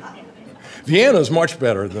 Vienna's much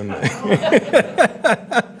better than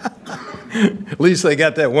that. At least they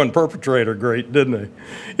got that one perpetrator great, didn't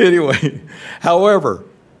they? Anyway, however,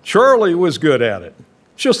 Charlie was good at it,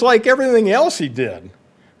 just like everything else he did.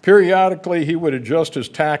 Periodically, he would adjust his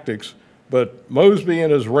tactics, but Mosby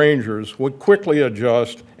and his Rangers would quickly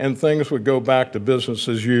adjust and things would go back to business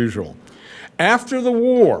as usual. After the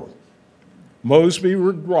war, Mosby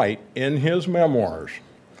would write in his memoirs,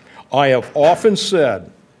 "I have often said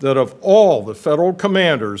that of all the federal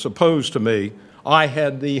commanders opposed to me, I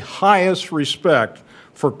had the highest respect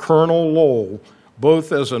for Colonel Lowell,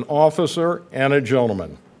 both as an officer and a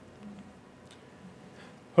gentleman."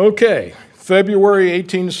 Okay, February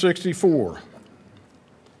 1864.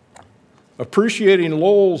 Appreciating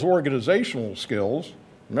Lowell's organizational skills,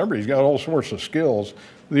 remember he's got all sorts of skills,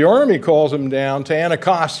 the Army calls him down to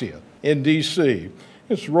Anacostia in D.C.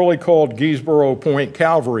 It's really called Giesboro Point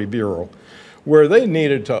Cavalry Bureau, where they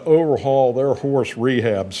needed to overhaul their horse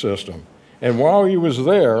rehab system. And while he was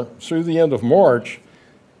there, through the end of March,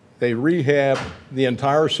 they rehabbed the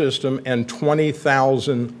entire system and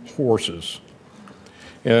 20,000 horses.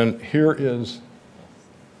 And here is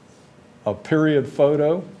a period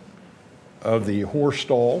photo of the horse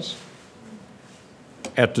stalls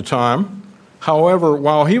at the time. However,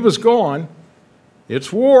 while he was gone,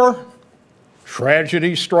 it's war.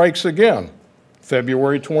 Tragedy strikes again.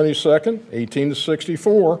 February 22nd,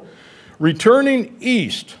 1864, returning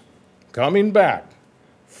east, coming back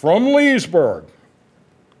from Leesburg,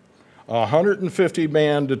 a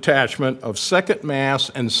 150-man detachment of 2nd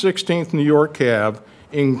Mass and 16th New York Cav,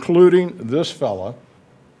 including this fella,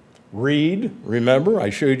 Reed, remember, I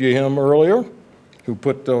showed you him earlier, who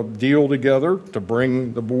put the deal together to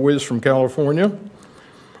bring the boys from California.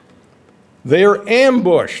 They are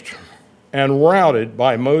ambushed and routed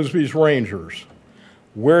by Mosby's Rangers.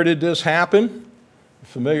 Where did this happen?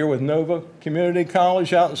 Familiar with Nova Community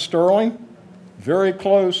College out in Sterling? Very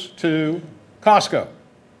close to Costco.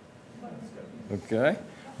 Okay,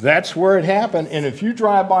 that's where it happened. And if you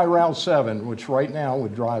drive by Route 7, which right now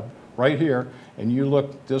would drive right here, and you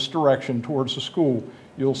look this direction towards the school,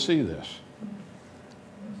 you'll see this.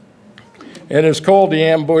 And it's called the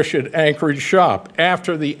ambush at Anchorage Shop,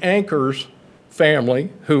 after the Anchors family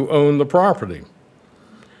who owned the property.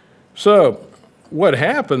 So what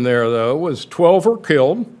happened there, though, was 12 were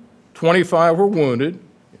killed, 25 were wounded,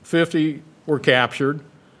 50 were captured,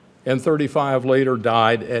 and 35 later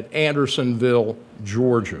died at Andersonville,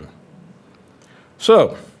 Georgia.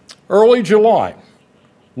 So, early July,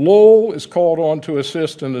 Lowell is called on to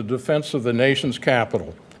assist in the defense of the nation's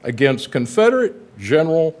capital against Confederate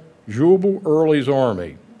General Jubal Early's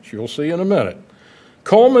army, which you'll see in a minute,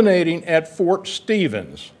 culminating at Fort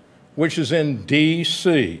Stevens, which is in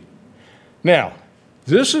D.C. Now,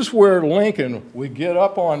 this is where Lincoln would get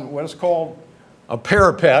up on what is called a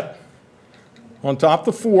parapet on top of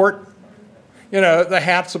the fort. You know, the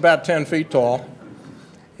hat's about 10 feet tall.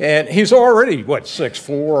 And he's already, what, 6'4"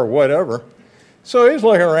 or whatever. So he's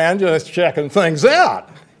looking around just checking things out.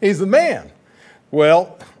 He's the man.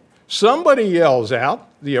 Well, somebody yells out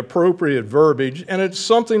the appropriate verbiage, and it's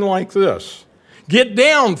something like this. "Get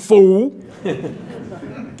down, fool."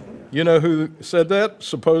 You know who said that,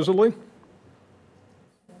 supposedly?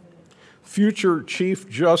 Future Chief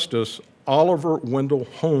Justice Oliver Wendell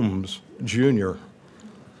Holmes, Jr.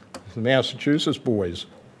 The Massachusetts boys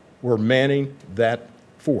were manning that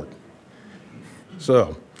fort.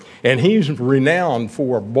 So And he's renowned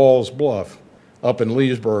for Ball's Bluff up in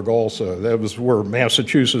Leesburg also. That was where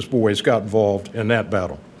Massachusetts boys got involved in that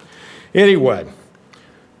battle. Anyway,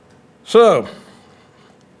 so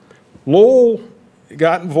Lowell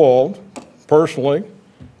got involved personally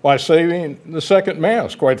by saving the Second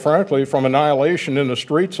Mass, quite frankly, from annihilation in the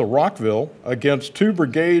streets of Rockville against 2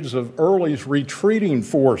 brigades of Early's retreating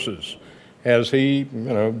forces, as he,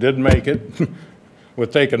 did make it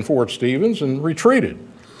with taking Fort Stevens and retreated.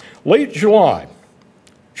 Late July,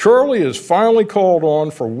 Charlie is finally called on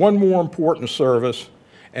for one more important service,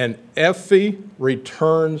 and Effie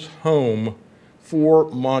returns home 4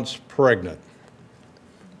 months pregnant.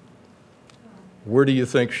 Where do you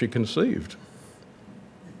think she conceived?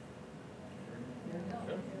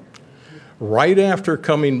 Right after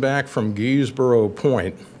coming back from Giesborough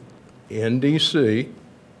Point in D.C.,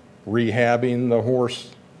 rehabbing the horse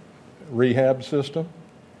rehab system,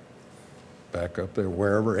 back up there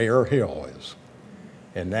wherever Air Hill is.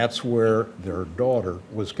 And that's where their daughter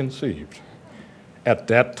was conceived at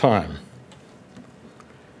that time.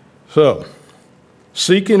 So,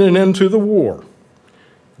 seeking an end to the war,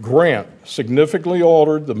 Grant significantly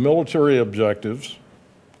altered the military objectives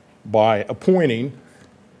by appointing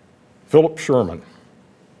Philip Sherman.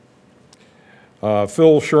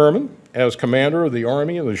 Phil Sherman as commander of the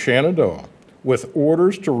Army of the Shenandoah, with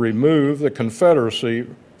orders to remove the Confederacy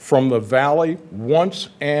from the valley once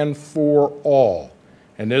and for all.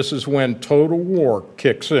 And this is when total war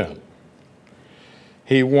kicks in.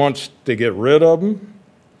 He wants to get rid of them,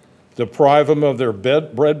 deprive them of their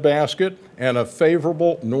bread basket, and a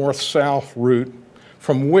favorable north-south route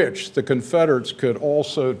from which the Confederates could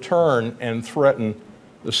also turn and threaten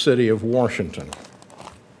the city of Washington.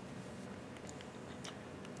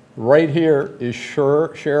 Right here is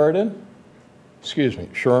Sheridan.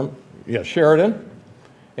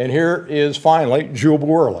 And here is finally Jubal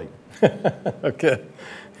Worley. Okay.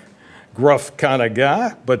 Gruff kind of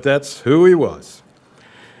guy, but that's who he was.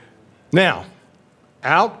 Now,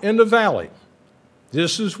 out in the valley,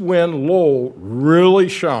 this is when Lowell really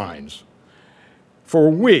shines. For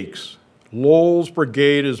weeks, Lowell's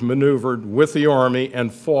brigade is maneuvered with the Army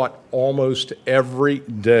and fought almost every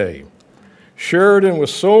day. Sheridan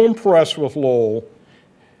was so impressed with Lowell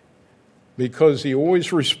because he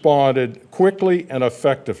always responded quickly and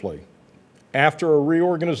effectively. After a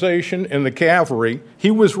reorganization in the cavalry,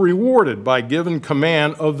 he was rewarded by giving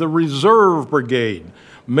command of the Reserve Brigade,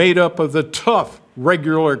 made up of the tough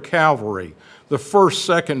regular cavalry, the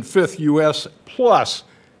 1st, 2nd, 5th U.S., plus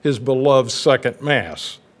his beloved 2nd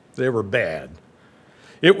Mass. They were bad.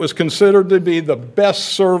 It was considered to be the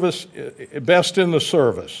best in the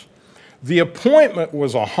service. The appointment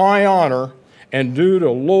was a high honor and due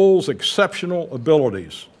to Lowell's exceptional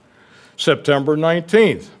abilities. September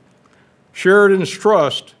 19th, Sheridan's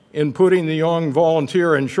trust in putting the young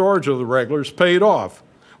volunteer in charge of the regulars paid off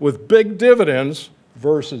with big dividends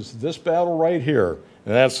versus this battle right here.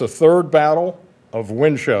 And that's the 3rd Battle of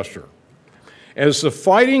Winchester. As the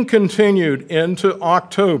fighting continued into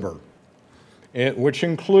October, which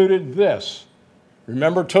included this,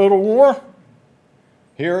 remember total war?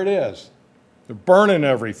 Here it is. They're burning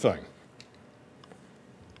everything.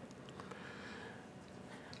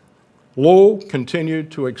 Lowell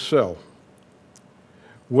continued to excel.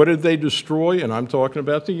 What did they destroy? And I'm talking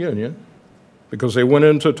about the Union, because they went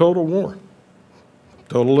into total war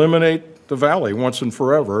to eliminate the valley once and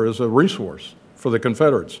forever as a resource for the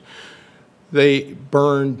Confederates. They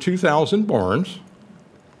burned 2,000 barns,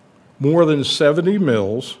 more than 70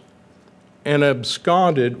 mills, and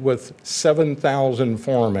absconded with 7,000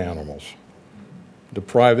 farm animals,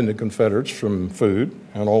 depriving the Confederates from food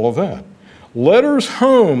and all of that. Letters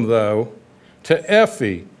home, though, to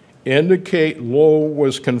Effie indicate Lowell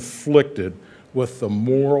was conflicted with the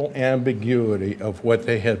moral ambiguity of what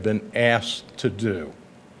they had been asked to do.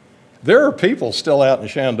 There are people still out in the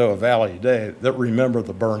Shenandoah Valley today that remember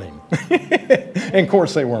the burning. And of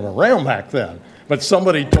course, they weren't around back then, but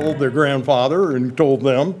somebody told their grandfather and told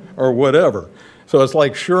them or whatever. So it's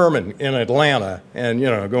like Sherman in Atlanta and,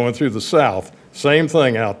 going through the South. Same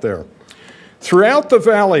thing out there. Throughout the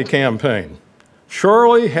Valley campaign,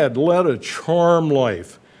 Charlie had led a charmed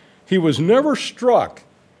life. He was never struck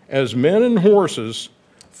as men and horses,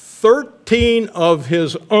 13 of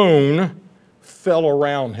his own fell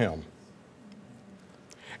around him.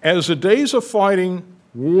 As the days of fighting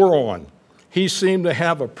wore on, he seemed to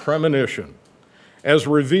have a premonition, as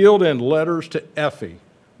revealed in letters to Effie,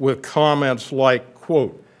 with comments like,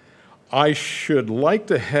 quote, "I should like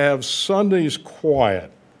to have Sundays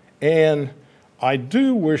quiet, and I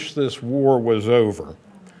do wish this war was over.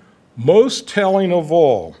 Most telling of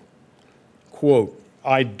all, quote,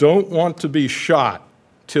 I don't want to be shot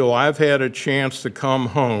till I've had a chance to come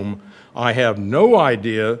home. I have no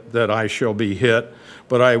idea that I shall be hit,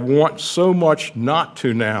 but I want so much not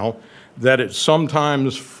to now that it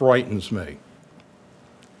sometimes frightens me.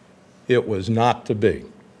 It was not to be.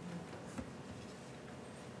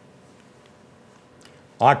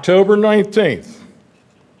 October 19th.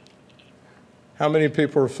 How many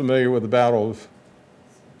people are familiar with the Battle of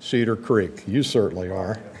Cedar Creek? You certainly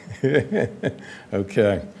are.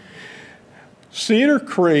 Okay. Cedar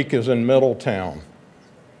Creek is in Middletown,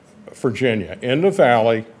 Virginia, in the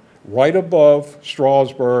valley, right above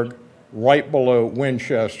Strasburg, right below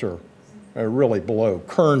Winchester, really below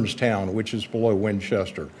Kernstown, which is below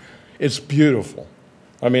Winchester. It's beautiful.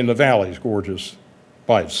 I mean, the valley's gorgeous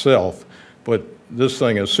by itself, but this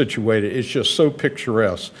thing is situated, it's just so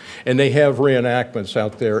picturesque. And they have reenactments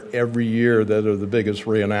out there every year that are the biggest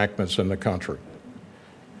reenactments in the country.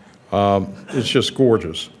 It's just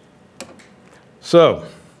gorgeous. So,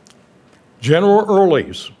 General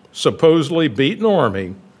Early's supposedly beaten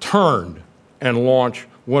army turned and launched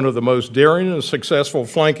one of the most daring and successful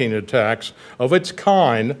flanking attacks of its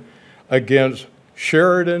kind against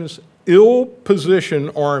Sheridan's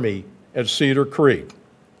ill-positioned army at Cedar Creek.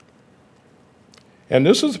 And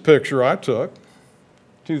this is a picture I took,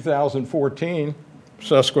 2014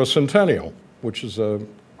 sesquicentennial, which is a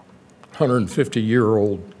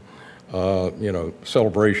 150-year-old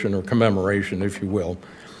celebration or commemoration, if you will.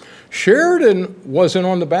 Sheridan wasn't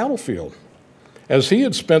on the battlefield, as he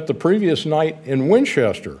had spent the previous night in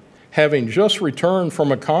Winchester, having just returned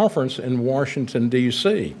from a conference in Washington,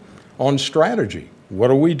 D.C. on strategy. What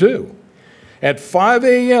do we do? At 5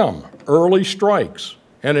 a.m., Early strikes,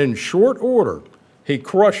 and in short order, he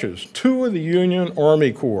crushes two of the Union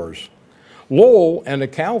Army Corps. Lowell and the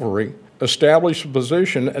cavalry established a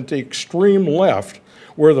position at the extreme left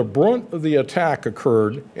where the brunt of the attack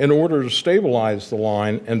occurred in order to stabilize the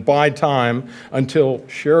line and buy time until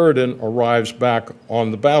Sheridan arrives back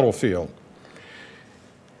on the battlefield.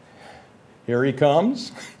 Here he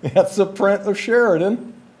comes. That's the print of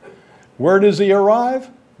Sheridan. Where does he arrive?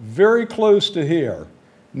 Very close to here.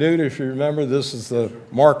 Newt, if you remember, this is the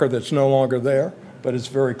marker that's no longer there, but it's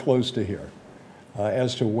very close to here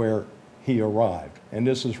as to where he arrived. And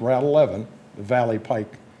this is Route 11, the Valley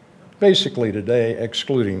Pike, basically today,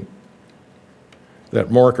 excluding that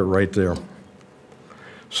marker right there.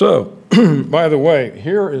 So, by the way,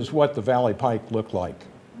 here is what the Valley Pike looked like.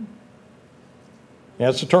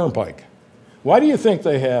 That's the turnpike. Why do you think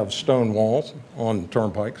they have stone walls on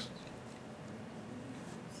turnpikes?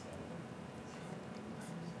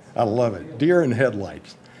 I love it. Deer in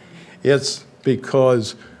headlights. It's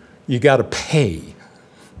because you got to pay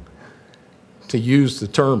to use the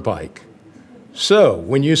turnpike. So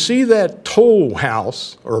when you see that toll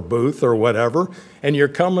house or booth or whatever, and you're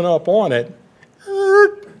coming up on it,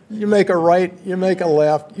 you make a right, you make a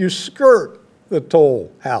left, you skirt the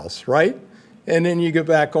toll house, right? And then you get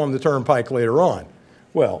back on the turnpike later on.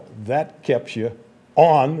 Well, that kept you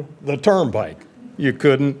on the turnpike. You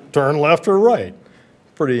couldn't turn left or right.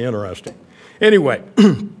 Pretty interesting. Anyway,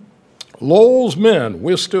 Lowell's men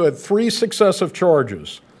withstood 3 successive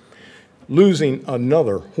charges, losing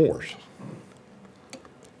another horse.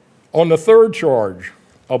 On the third charge,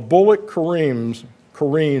 a bullet careens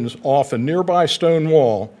off a nearby stone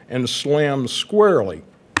wall and slams squarely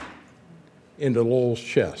into Lowell's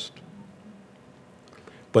chest,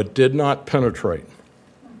 but did not penetrate.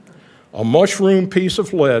 A mushroom piece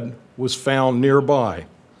of lead was found nearby.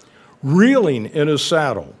 Reeling in his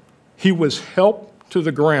saddle, he was helped to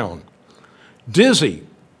the ground. Dizzy,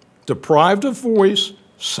 deprived of voice,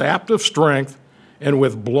 sapped of strength, and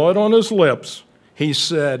with blood on his lips, he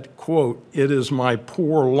said, quote, "It is my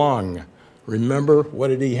poor lung." Remember, what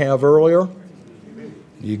did he have earlier?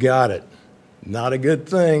 You got it. Not a good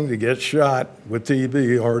thing to get shot with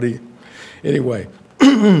TB already. Anyway,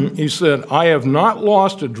 he said, "I have not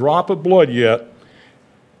lost a drop of blood yet.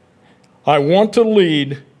 I want to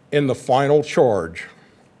lead in the final charge."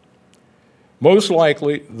 Most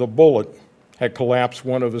likely, the bullet had collapsed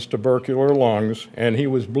one of his tubercular lungs, and he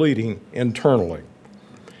was bleeding internally.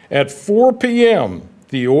 At 4 p.m.,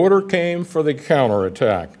 the order came for the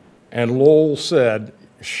counterattack, and Lowell said,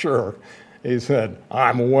 sure, he said,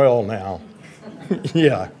 "I'm well now."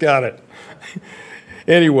 Yeah, got it.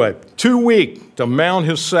 Anyway, too weak to mount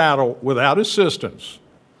his saddle without assistance,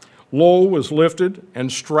 Lowell was lifted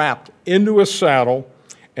and strapped into a saddle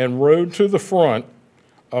and rode to the front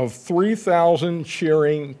of 3,000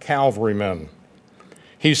 cheering cavalrymen.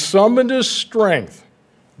 He summoned his strength,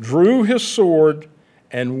 drew his sword,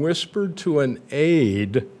 and whispered to an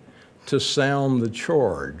aide to sound the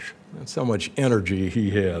charge. That's how much energy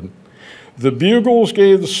he had. The bugles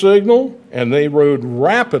gave the signal, and they rode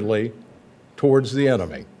rapidly towards the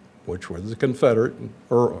enemy, which were the Confederate,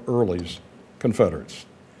 or Early's Confederates.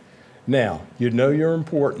 Now, you know you're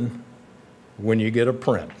important when you get a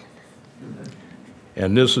print.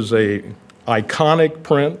 And this is an iconic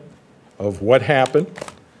print of what happened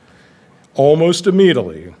almost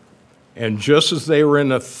immediately. And just as they were in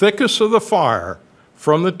the thickest of the fire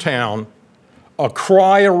from the town, a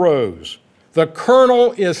cry arose, "The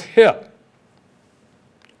colonel is hit."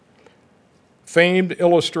 Famed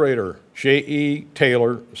illustrator J.E.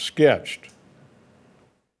 Taylor sketched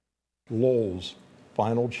Lowell's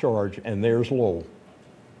final charge, and there's Lowell.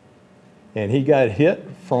 And he got hit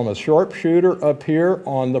from a sharpshooter up here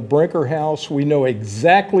on the Brinker House. We know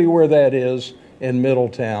exactly where that is in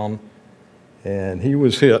Middletown, and he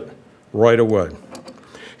was hit right away.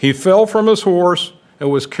 He fell from his horse and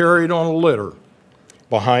was carried on a litter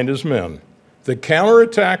behind his men. The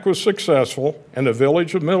counterattack was successful, and the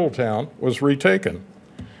village of Middletown was retaken.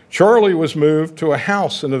 Charlie was moved to a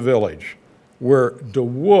house in the village where De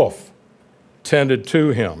Wolf tended to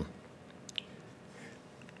him.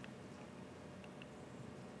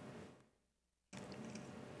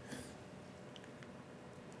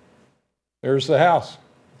 There's the house.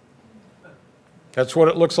 That's what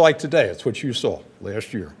it looks like today. That's what you saw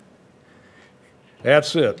last year.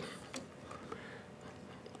 That's it.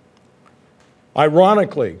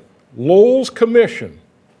 Ironically, Lowell's commission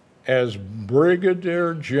as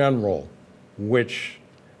Brigadier General, which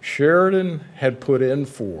Sheridan had put in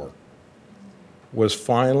for, was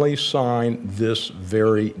finally signed this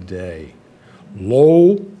very day.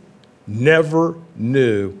 Lowell never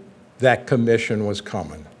knew that commission was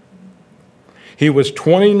coming. He was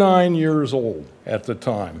 29 years old at the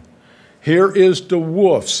time. Here is De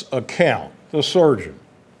Wolf's account, the surgeon,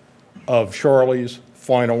 of Charlie's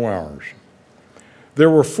final hours. There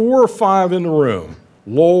were 4 or 5 in the room.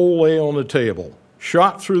 Lowell lay on the table,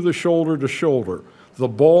 shot through the shoulder to shoulder. The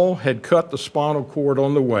ball had cut the spinal cord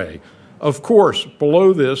on the way. Of course,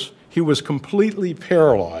 below this, he was completely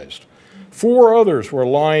paralyzed. 4 others were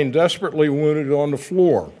lying desperately wounded on the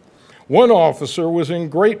floor. One officer was in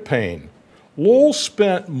great pain. Lowell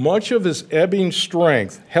spent much of his ebbing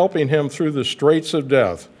strength helping him through the straits of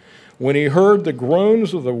death. When he heard the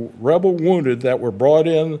groans of the rebel wounded that were brought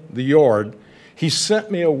in the yard, he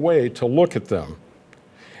sent me away to look at them.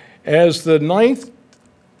 As the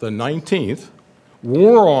 19th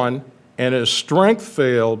wore on and his strength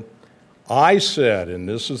failed, I said, and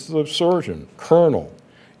this is the surgeon, "Colonel,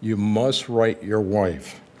 you must write your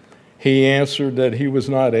wife." He answered that he was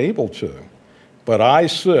not able to, but I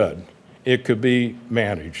said it could be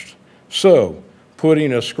managed. So,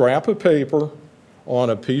 putting a scrap of paper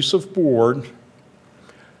on a piece of board,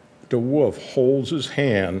 De Wolf holds his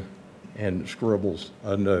hand and scribbles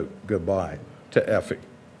a note, "Goodbye," to Effie.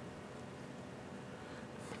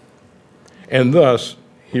 And thus,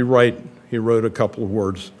 he wrote a couple of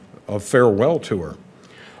words of farewell to her.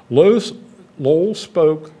 Lowell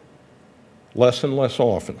spoke less and less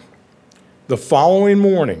often. The following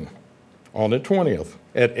morning, on the 20th,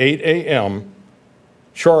 at 8 a.m.,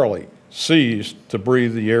 Charlie ceased to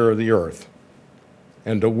breathe the air of the earth,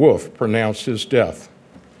 and De Wolf pronounced his death.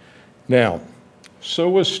 Now,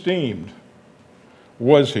 so esteemed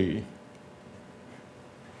was he.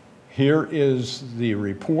 Here is the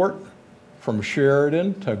report from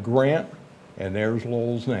Sheridan to Grant, and there's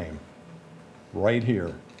Lowell's name, right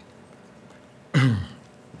here.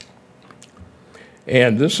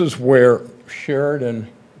 And this is where Sheridan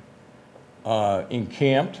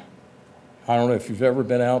encamped. I don't know if you've ever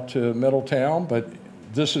been out to Middletown, but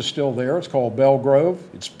this is still there. It's called Bell Grove.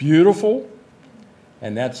 It's beautiful,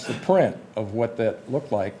 and that's the print of what that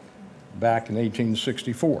looked like back in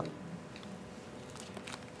 1864.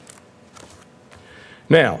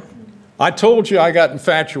 Now, I told you I got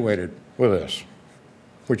infatuated with this,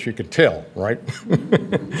 which you could tell, right?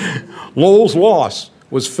 Lowell's loss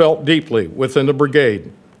was felt deeply within the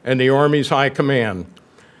brigade and the Army's high command.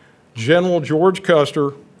 General George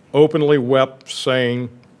Custer openly wept, saying,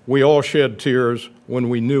 "We all shed tears when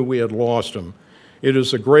we knew we had lost him. It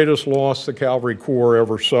is the greatest loss the Cavalry Corps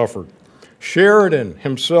ever suffered." Sheridan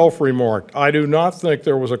himself remarked, "I do not think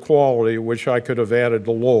there was a quality which I could have added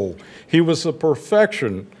to Lowell. He was the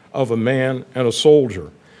perfection of a man and a soldier."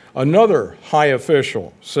 Another high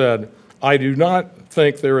official said, "I do not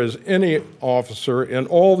think there is any officer in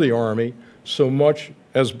all the Army so much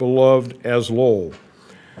as beloved as Lowell."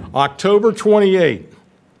 October 28,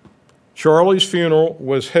 Charlie's funeral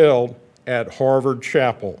was held at Harvard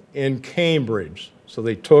Chapel in Cambridge, so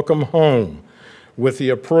they took him home with the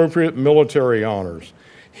appropriate military honors.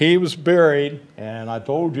 He was buried, and I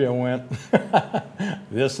told you I went,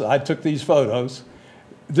 I took these photos.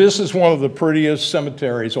 This is one of the prettiest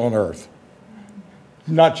cemeteries on earth.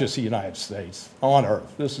 Not just the United States, on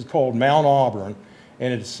earth. This is called Mount Auburn,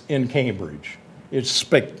 and it's in Cambridge. It's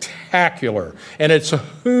spectacular, and it's a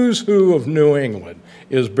who's who of New England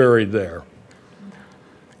is buried there.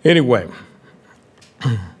 Anyway,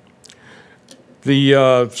 some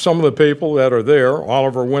of the people that are there,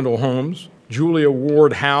 Oliver Wendell Holmes, Julia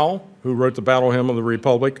Ward Howe, who wrote the Battle Hymn of the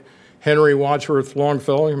Republic, Henry Wadsworth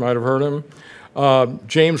Longfellow, you might have heard him,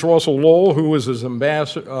 James Russell Lowell, who was his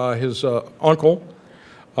uncle,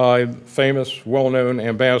 famous, well-known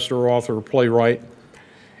ambassador, author, playwright.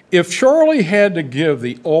 If Charlie had to give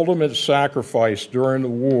the ultimate sacrifice during the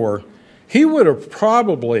war, he would have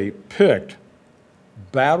probably picked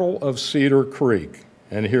Battle of Cedar Creek,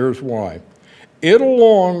 and here's why. It,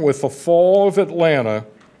 along with the fall of Atlanta,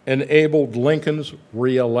 enabled Lincoln's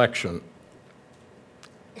re-election.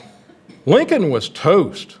 Lincoln was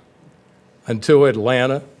toast until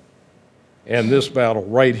Atlanta and this battle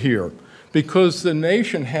right here, because the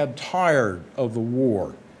nation had tired of the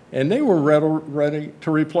war, and they were ready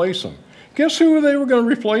to replace him. Guess who they were going to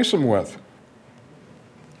replace him with?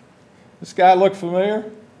 This guy look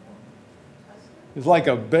familiar? It's like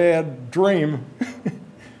a bad dream.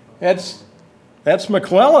 That's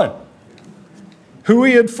McClellan, who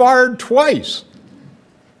he had fired twice.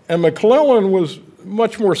 And McClellan was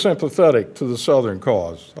much more sympathetic to the Southern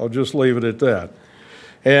cause. I'll just leave it at that.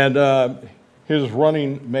 And his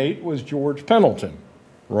running mate was George Pendleton,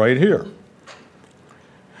 right here.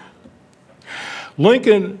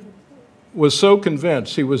 Lincoln was so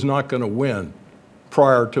convinced he was not going to win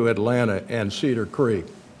prior to Atlanta and Cedar Creek,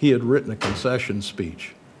 he had written a concession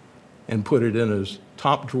speech and put it in his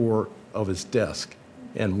top drawer of his desk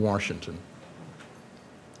in Washington.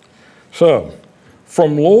 So,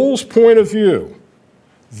 from Lowell's point of view,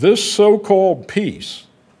 this so-called peace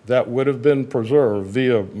that would have been preserved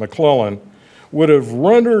via McClellan would have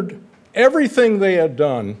rendered everything they had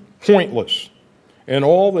done pointless and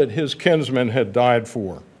all that his kinsmen had died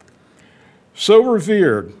for. So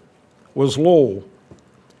revered was Lowell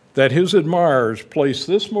that his admirers placed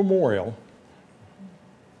this memorial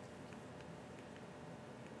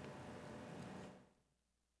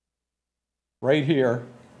right here.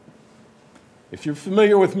 If you're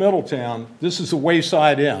familiar with Middletown, this is the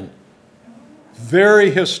Wayside Inn.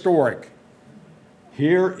 Very historic.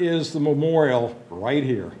 Here is the memorial right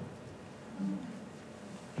here.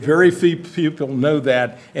 Very few people know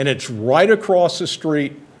that, and it's right across the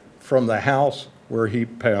street from the house where he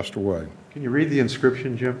passed away. Can you read the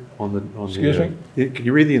inscription, Jim? Excuse me? Can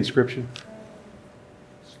you read the inscription?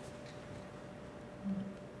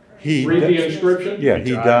 Read the inscription? Yeah,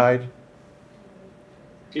 he died.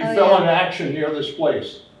 He fell into action near this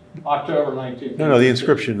place, October 19th. No, the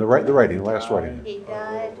inscription, the writing, the last writing. He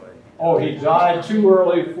died. Oh, he died too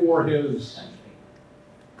early for his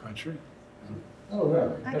Country? Oh,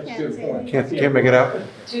 no, I that's a can't good see point. Can't make it out?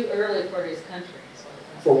 Too early for his country.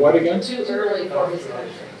 For what again? Too early for his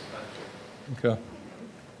country. Okay.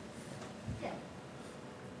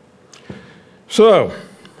 So,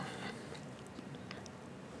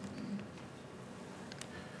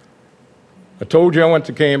 I told you I went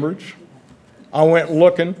to Cambridge. I went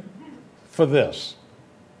looking for this.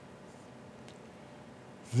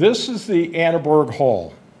 This is the Annenberg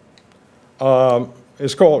Hall.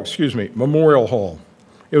 It's called, Memorial Hall.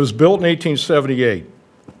 It was built in 1878.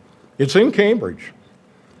 It's in Cambridge.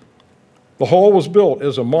 The hall was built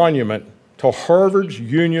as a monument to Harvard's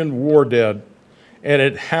Union war dead, and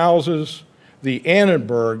it houses the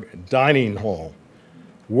Annenberg Dining Hall,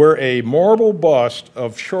 where a marble bust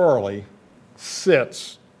of Charlie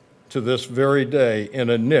sits to this very day in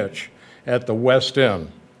a niche at the West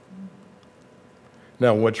End.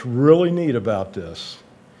 Now, what's really neat about this,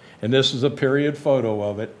 and this is a period photo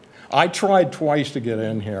of it, I tried twice to get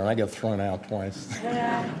in here, and I got thrown out twice.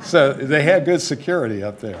 So they had good security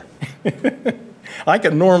up there. I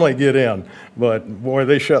could normally get in, but boy,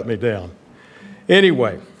 they shut me down.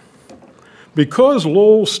 Anyway, because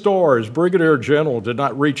Lowell's star as brigadier general did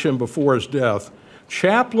not reach him before his death,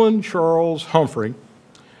 Chaplain Charles Humphrey,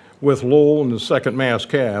 with Lowell in the 2nd Mass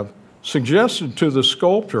Cav, suggested to the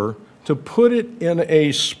sculptor to put it in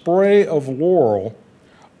a spray of laurel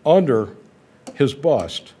under his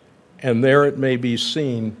bust, and there it may be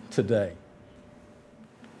seen today.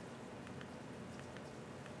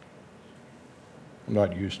 I'm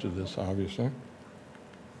not used to this, obviously.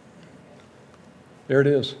 There it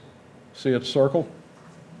is. See it circle?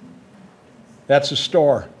 That's a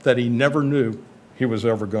star that he never knew he was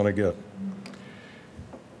ever going to get.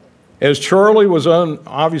 As Charlie was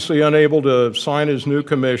obviously unable to sign his new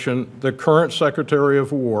commission, the current Secretary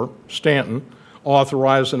of War, Stanton,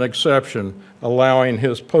 authorized an exception, allowing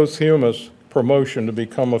his posthumous promotion to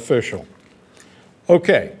become official.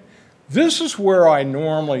 Okay, this is where I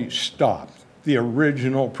normally stop the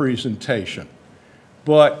original presentation.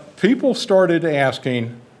 But people started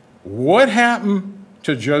asking, what happened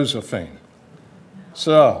to Josephine?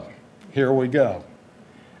 So, here we go.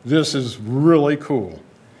 This is really cool,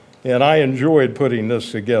 and I enjoyed putting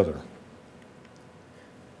this together.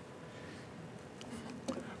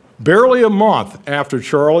 Barely a month after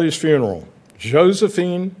Charlie's funeral,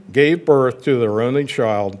 Josephine gave birth to their only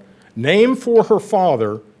child, named for her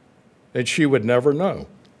father that she would never know.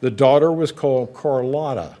 The daughter was called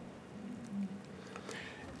Carlotta.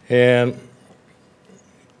 And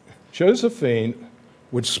Josephine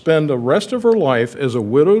would spend the rest of her life as a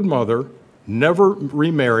widowed mother, never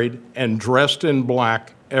remarried, and dressed in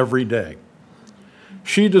black every day.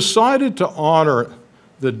 She decided to honor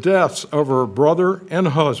the deaths of her brother and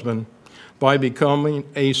husband by becoming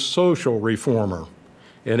a social reformer.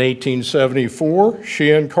 In 1874,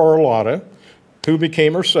 she and Carlotta, who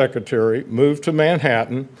became her secretary, moved to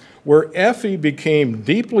Manhattan, where Effie became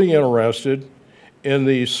deeply interested in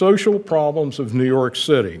the social problems of New York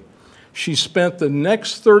City. She spent the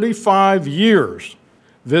next 35 years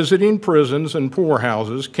visiting prisons and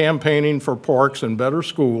poorhouses, campaigning for parks and better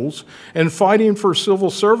schools, and fighting for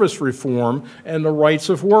civil service reform and the rights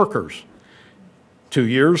of workers. 2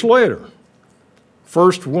 years later,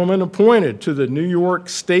 first woman appointed to the New York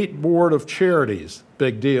State Board of Charities,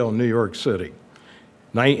 big deal in New York City.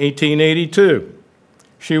 1882,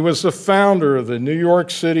 she was the founder of the New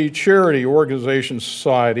York City Charity Organization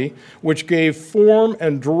Society, which gave form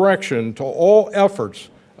and direction to all efforts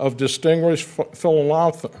of distinguished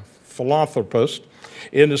philanthropists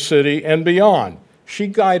in the city and beyond. She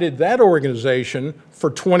guided that organization for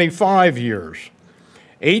 25 years.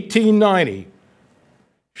 1890,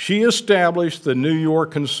 she established the New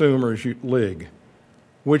York Consumers League,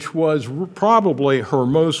 which was probably her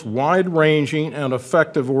most wide-ranging and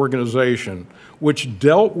effective organization, which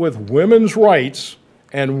dealt with women's rights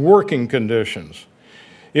and working conditions.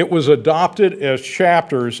 It was adopted as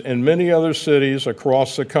chapters in many other cities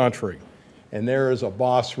across the country. And there is a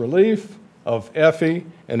bas relief of Effie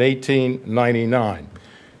in 1899.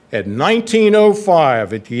 At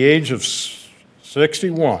 1905, at the age of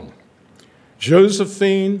 61,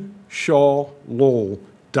 Josephine Shaw Lowell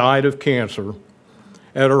died of cancer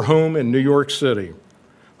at her home in New York City.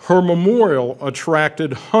 Her memorial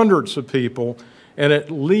attracted hundreds of people and at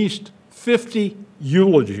least 50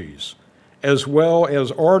 eulogies, as well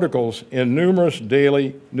as articles in numerous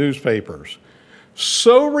daily newspapers.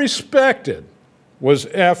 So respected was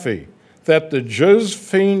Effie that the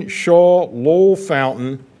Josephine Shaw Lowell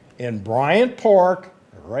Fountain in Bryant Park,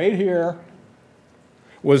 right here,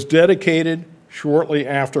 was dedicated shortly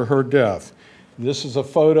after her death. This is a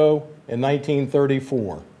photo in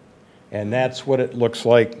 1934, and that's what it looks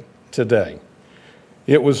like today.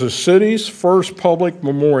 It was the city's first public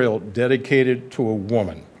memorial dedicated to a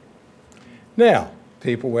woman. Now,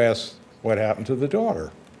 people ask, what happened to the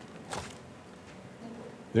daughter?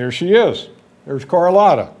 There she is. There's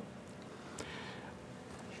Carlotta.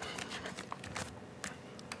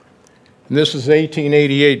 And this is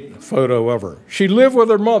 1888 photo of her. She lived with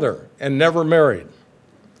her mother and never married.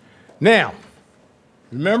 Now,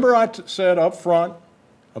 remember I said up front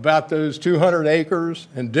about those 200 acres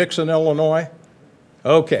in Dixon, Illinois?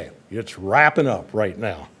 Okay, it's wrapping up right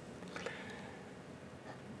now.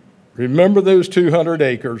 Remember those 200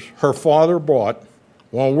 acres her father bought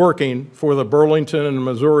while working for the Burlington and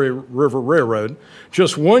Missouri River Railroad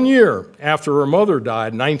just 1 year after her mother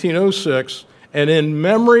died in 1906, and in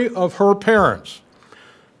memory of her parents.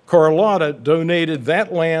 Carlotta donated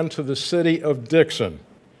that land to the city of Dixon,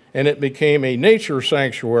 and it became a nature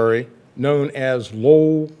sanctuary known as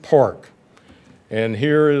Lowell Park. And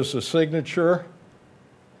here is the signature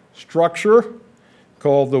structure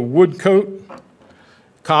called the Woodcote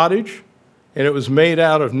Cottage, and it was made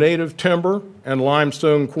out of native timber and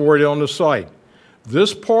limestone quarried on the site.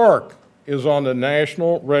 This park is on the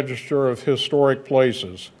National Register of Historic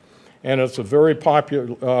Places, and it's a very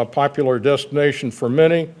popular destination for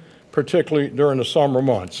many, particularly during the summer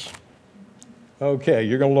months. Okay,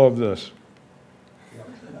 you're going to love this.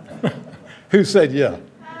 Who said yeah?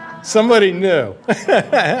 Somebody knew.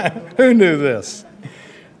 Who knew this?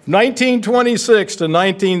 1926 to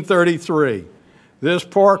 1933, this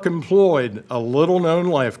park employed a little-known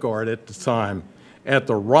lifeguard at the time at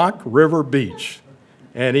the Rock River Beach.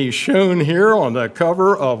 And he's shown here on the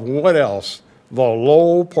cover of what else? The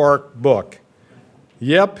Lowell Park book.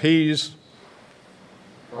 Yep, he's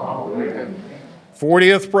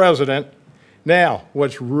 40th president. Now,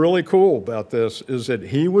 what's really cool about this is that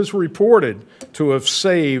he was reported to have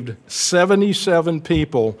saved 77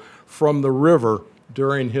 people from the river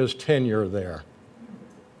during his tenure there.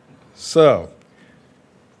 So,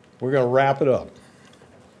 we're going to wrap it up.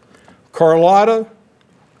 Carlotta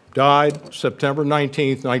died September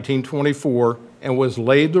 19th, 1924, and was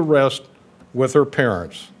laid to rest with her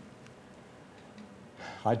parents.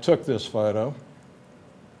 I took this photo.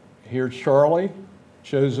 Here's Charlie,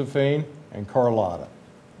 Josephine, and Carlotta.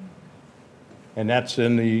 And that's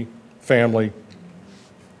in the family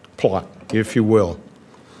plot, if you will.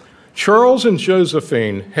 Charles and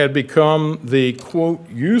Josephine had become the, quote,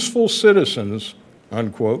 useful citizens,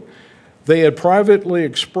 unquote, they had privately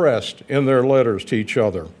expressed in their letters to each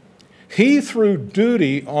other. He through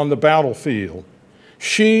duty on the battlefield,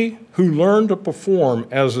 she who learned to perform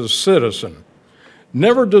as a citizen.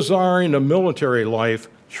 Never desiring a military life,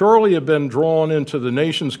 Charlie had been drawn into the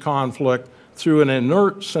nation's conflict through an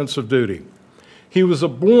inert sense of duty. He was a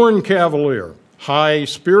born cavalier,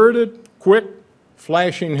 high-spirited, quick,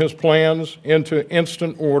 flashing his plans into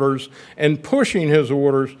instant orders and pushing his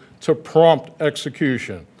orders to prompt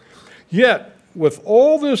execution. Yet, with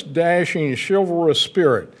all this dashing, chivalrous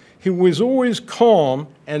spirit, he was always calm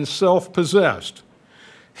and self-possessed.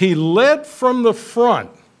 He led from the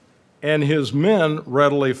front, and his men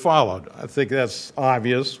readily followed. I think that's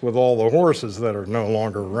obvious with all the horses that are no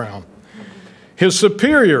longer around. His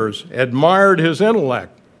superiors admired his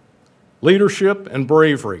intellect, leadership, and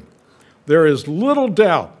bravery. There is little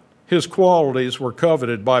doubt his qualities were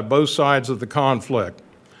coveted by both sides of the conflict.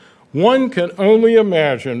 One can only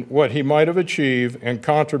imagine what he might have achieved and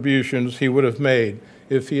contributions he would have made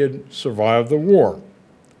if he had survived the war.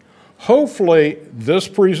 Hopefully, this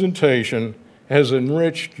presentation has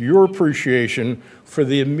enriched your appreciation for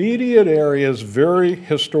the immediate area's very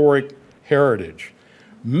historic heritage.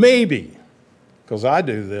 Maybe, because I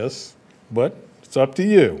do this, but it's up to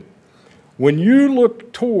you. When you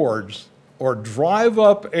look towards or drive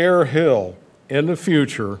up Air Hill in the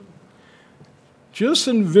future, just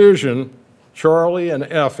envision Charlie and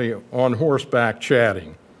Effie on horseback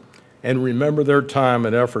chatting and remember their time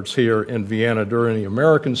and efforts here in Vienna during the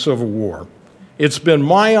American Civil War. It's been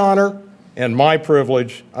my honor and my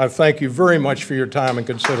privilege. I thank you very much for your time and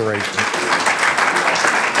consideration.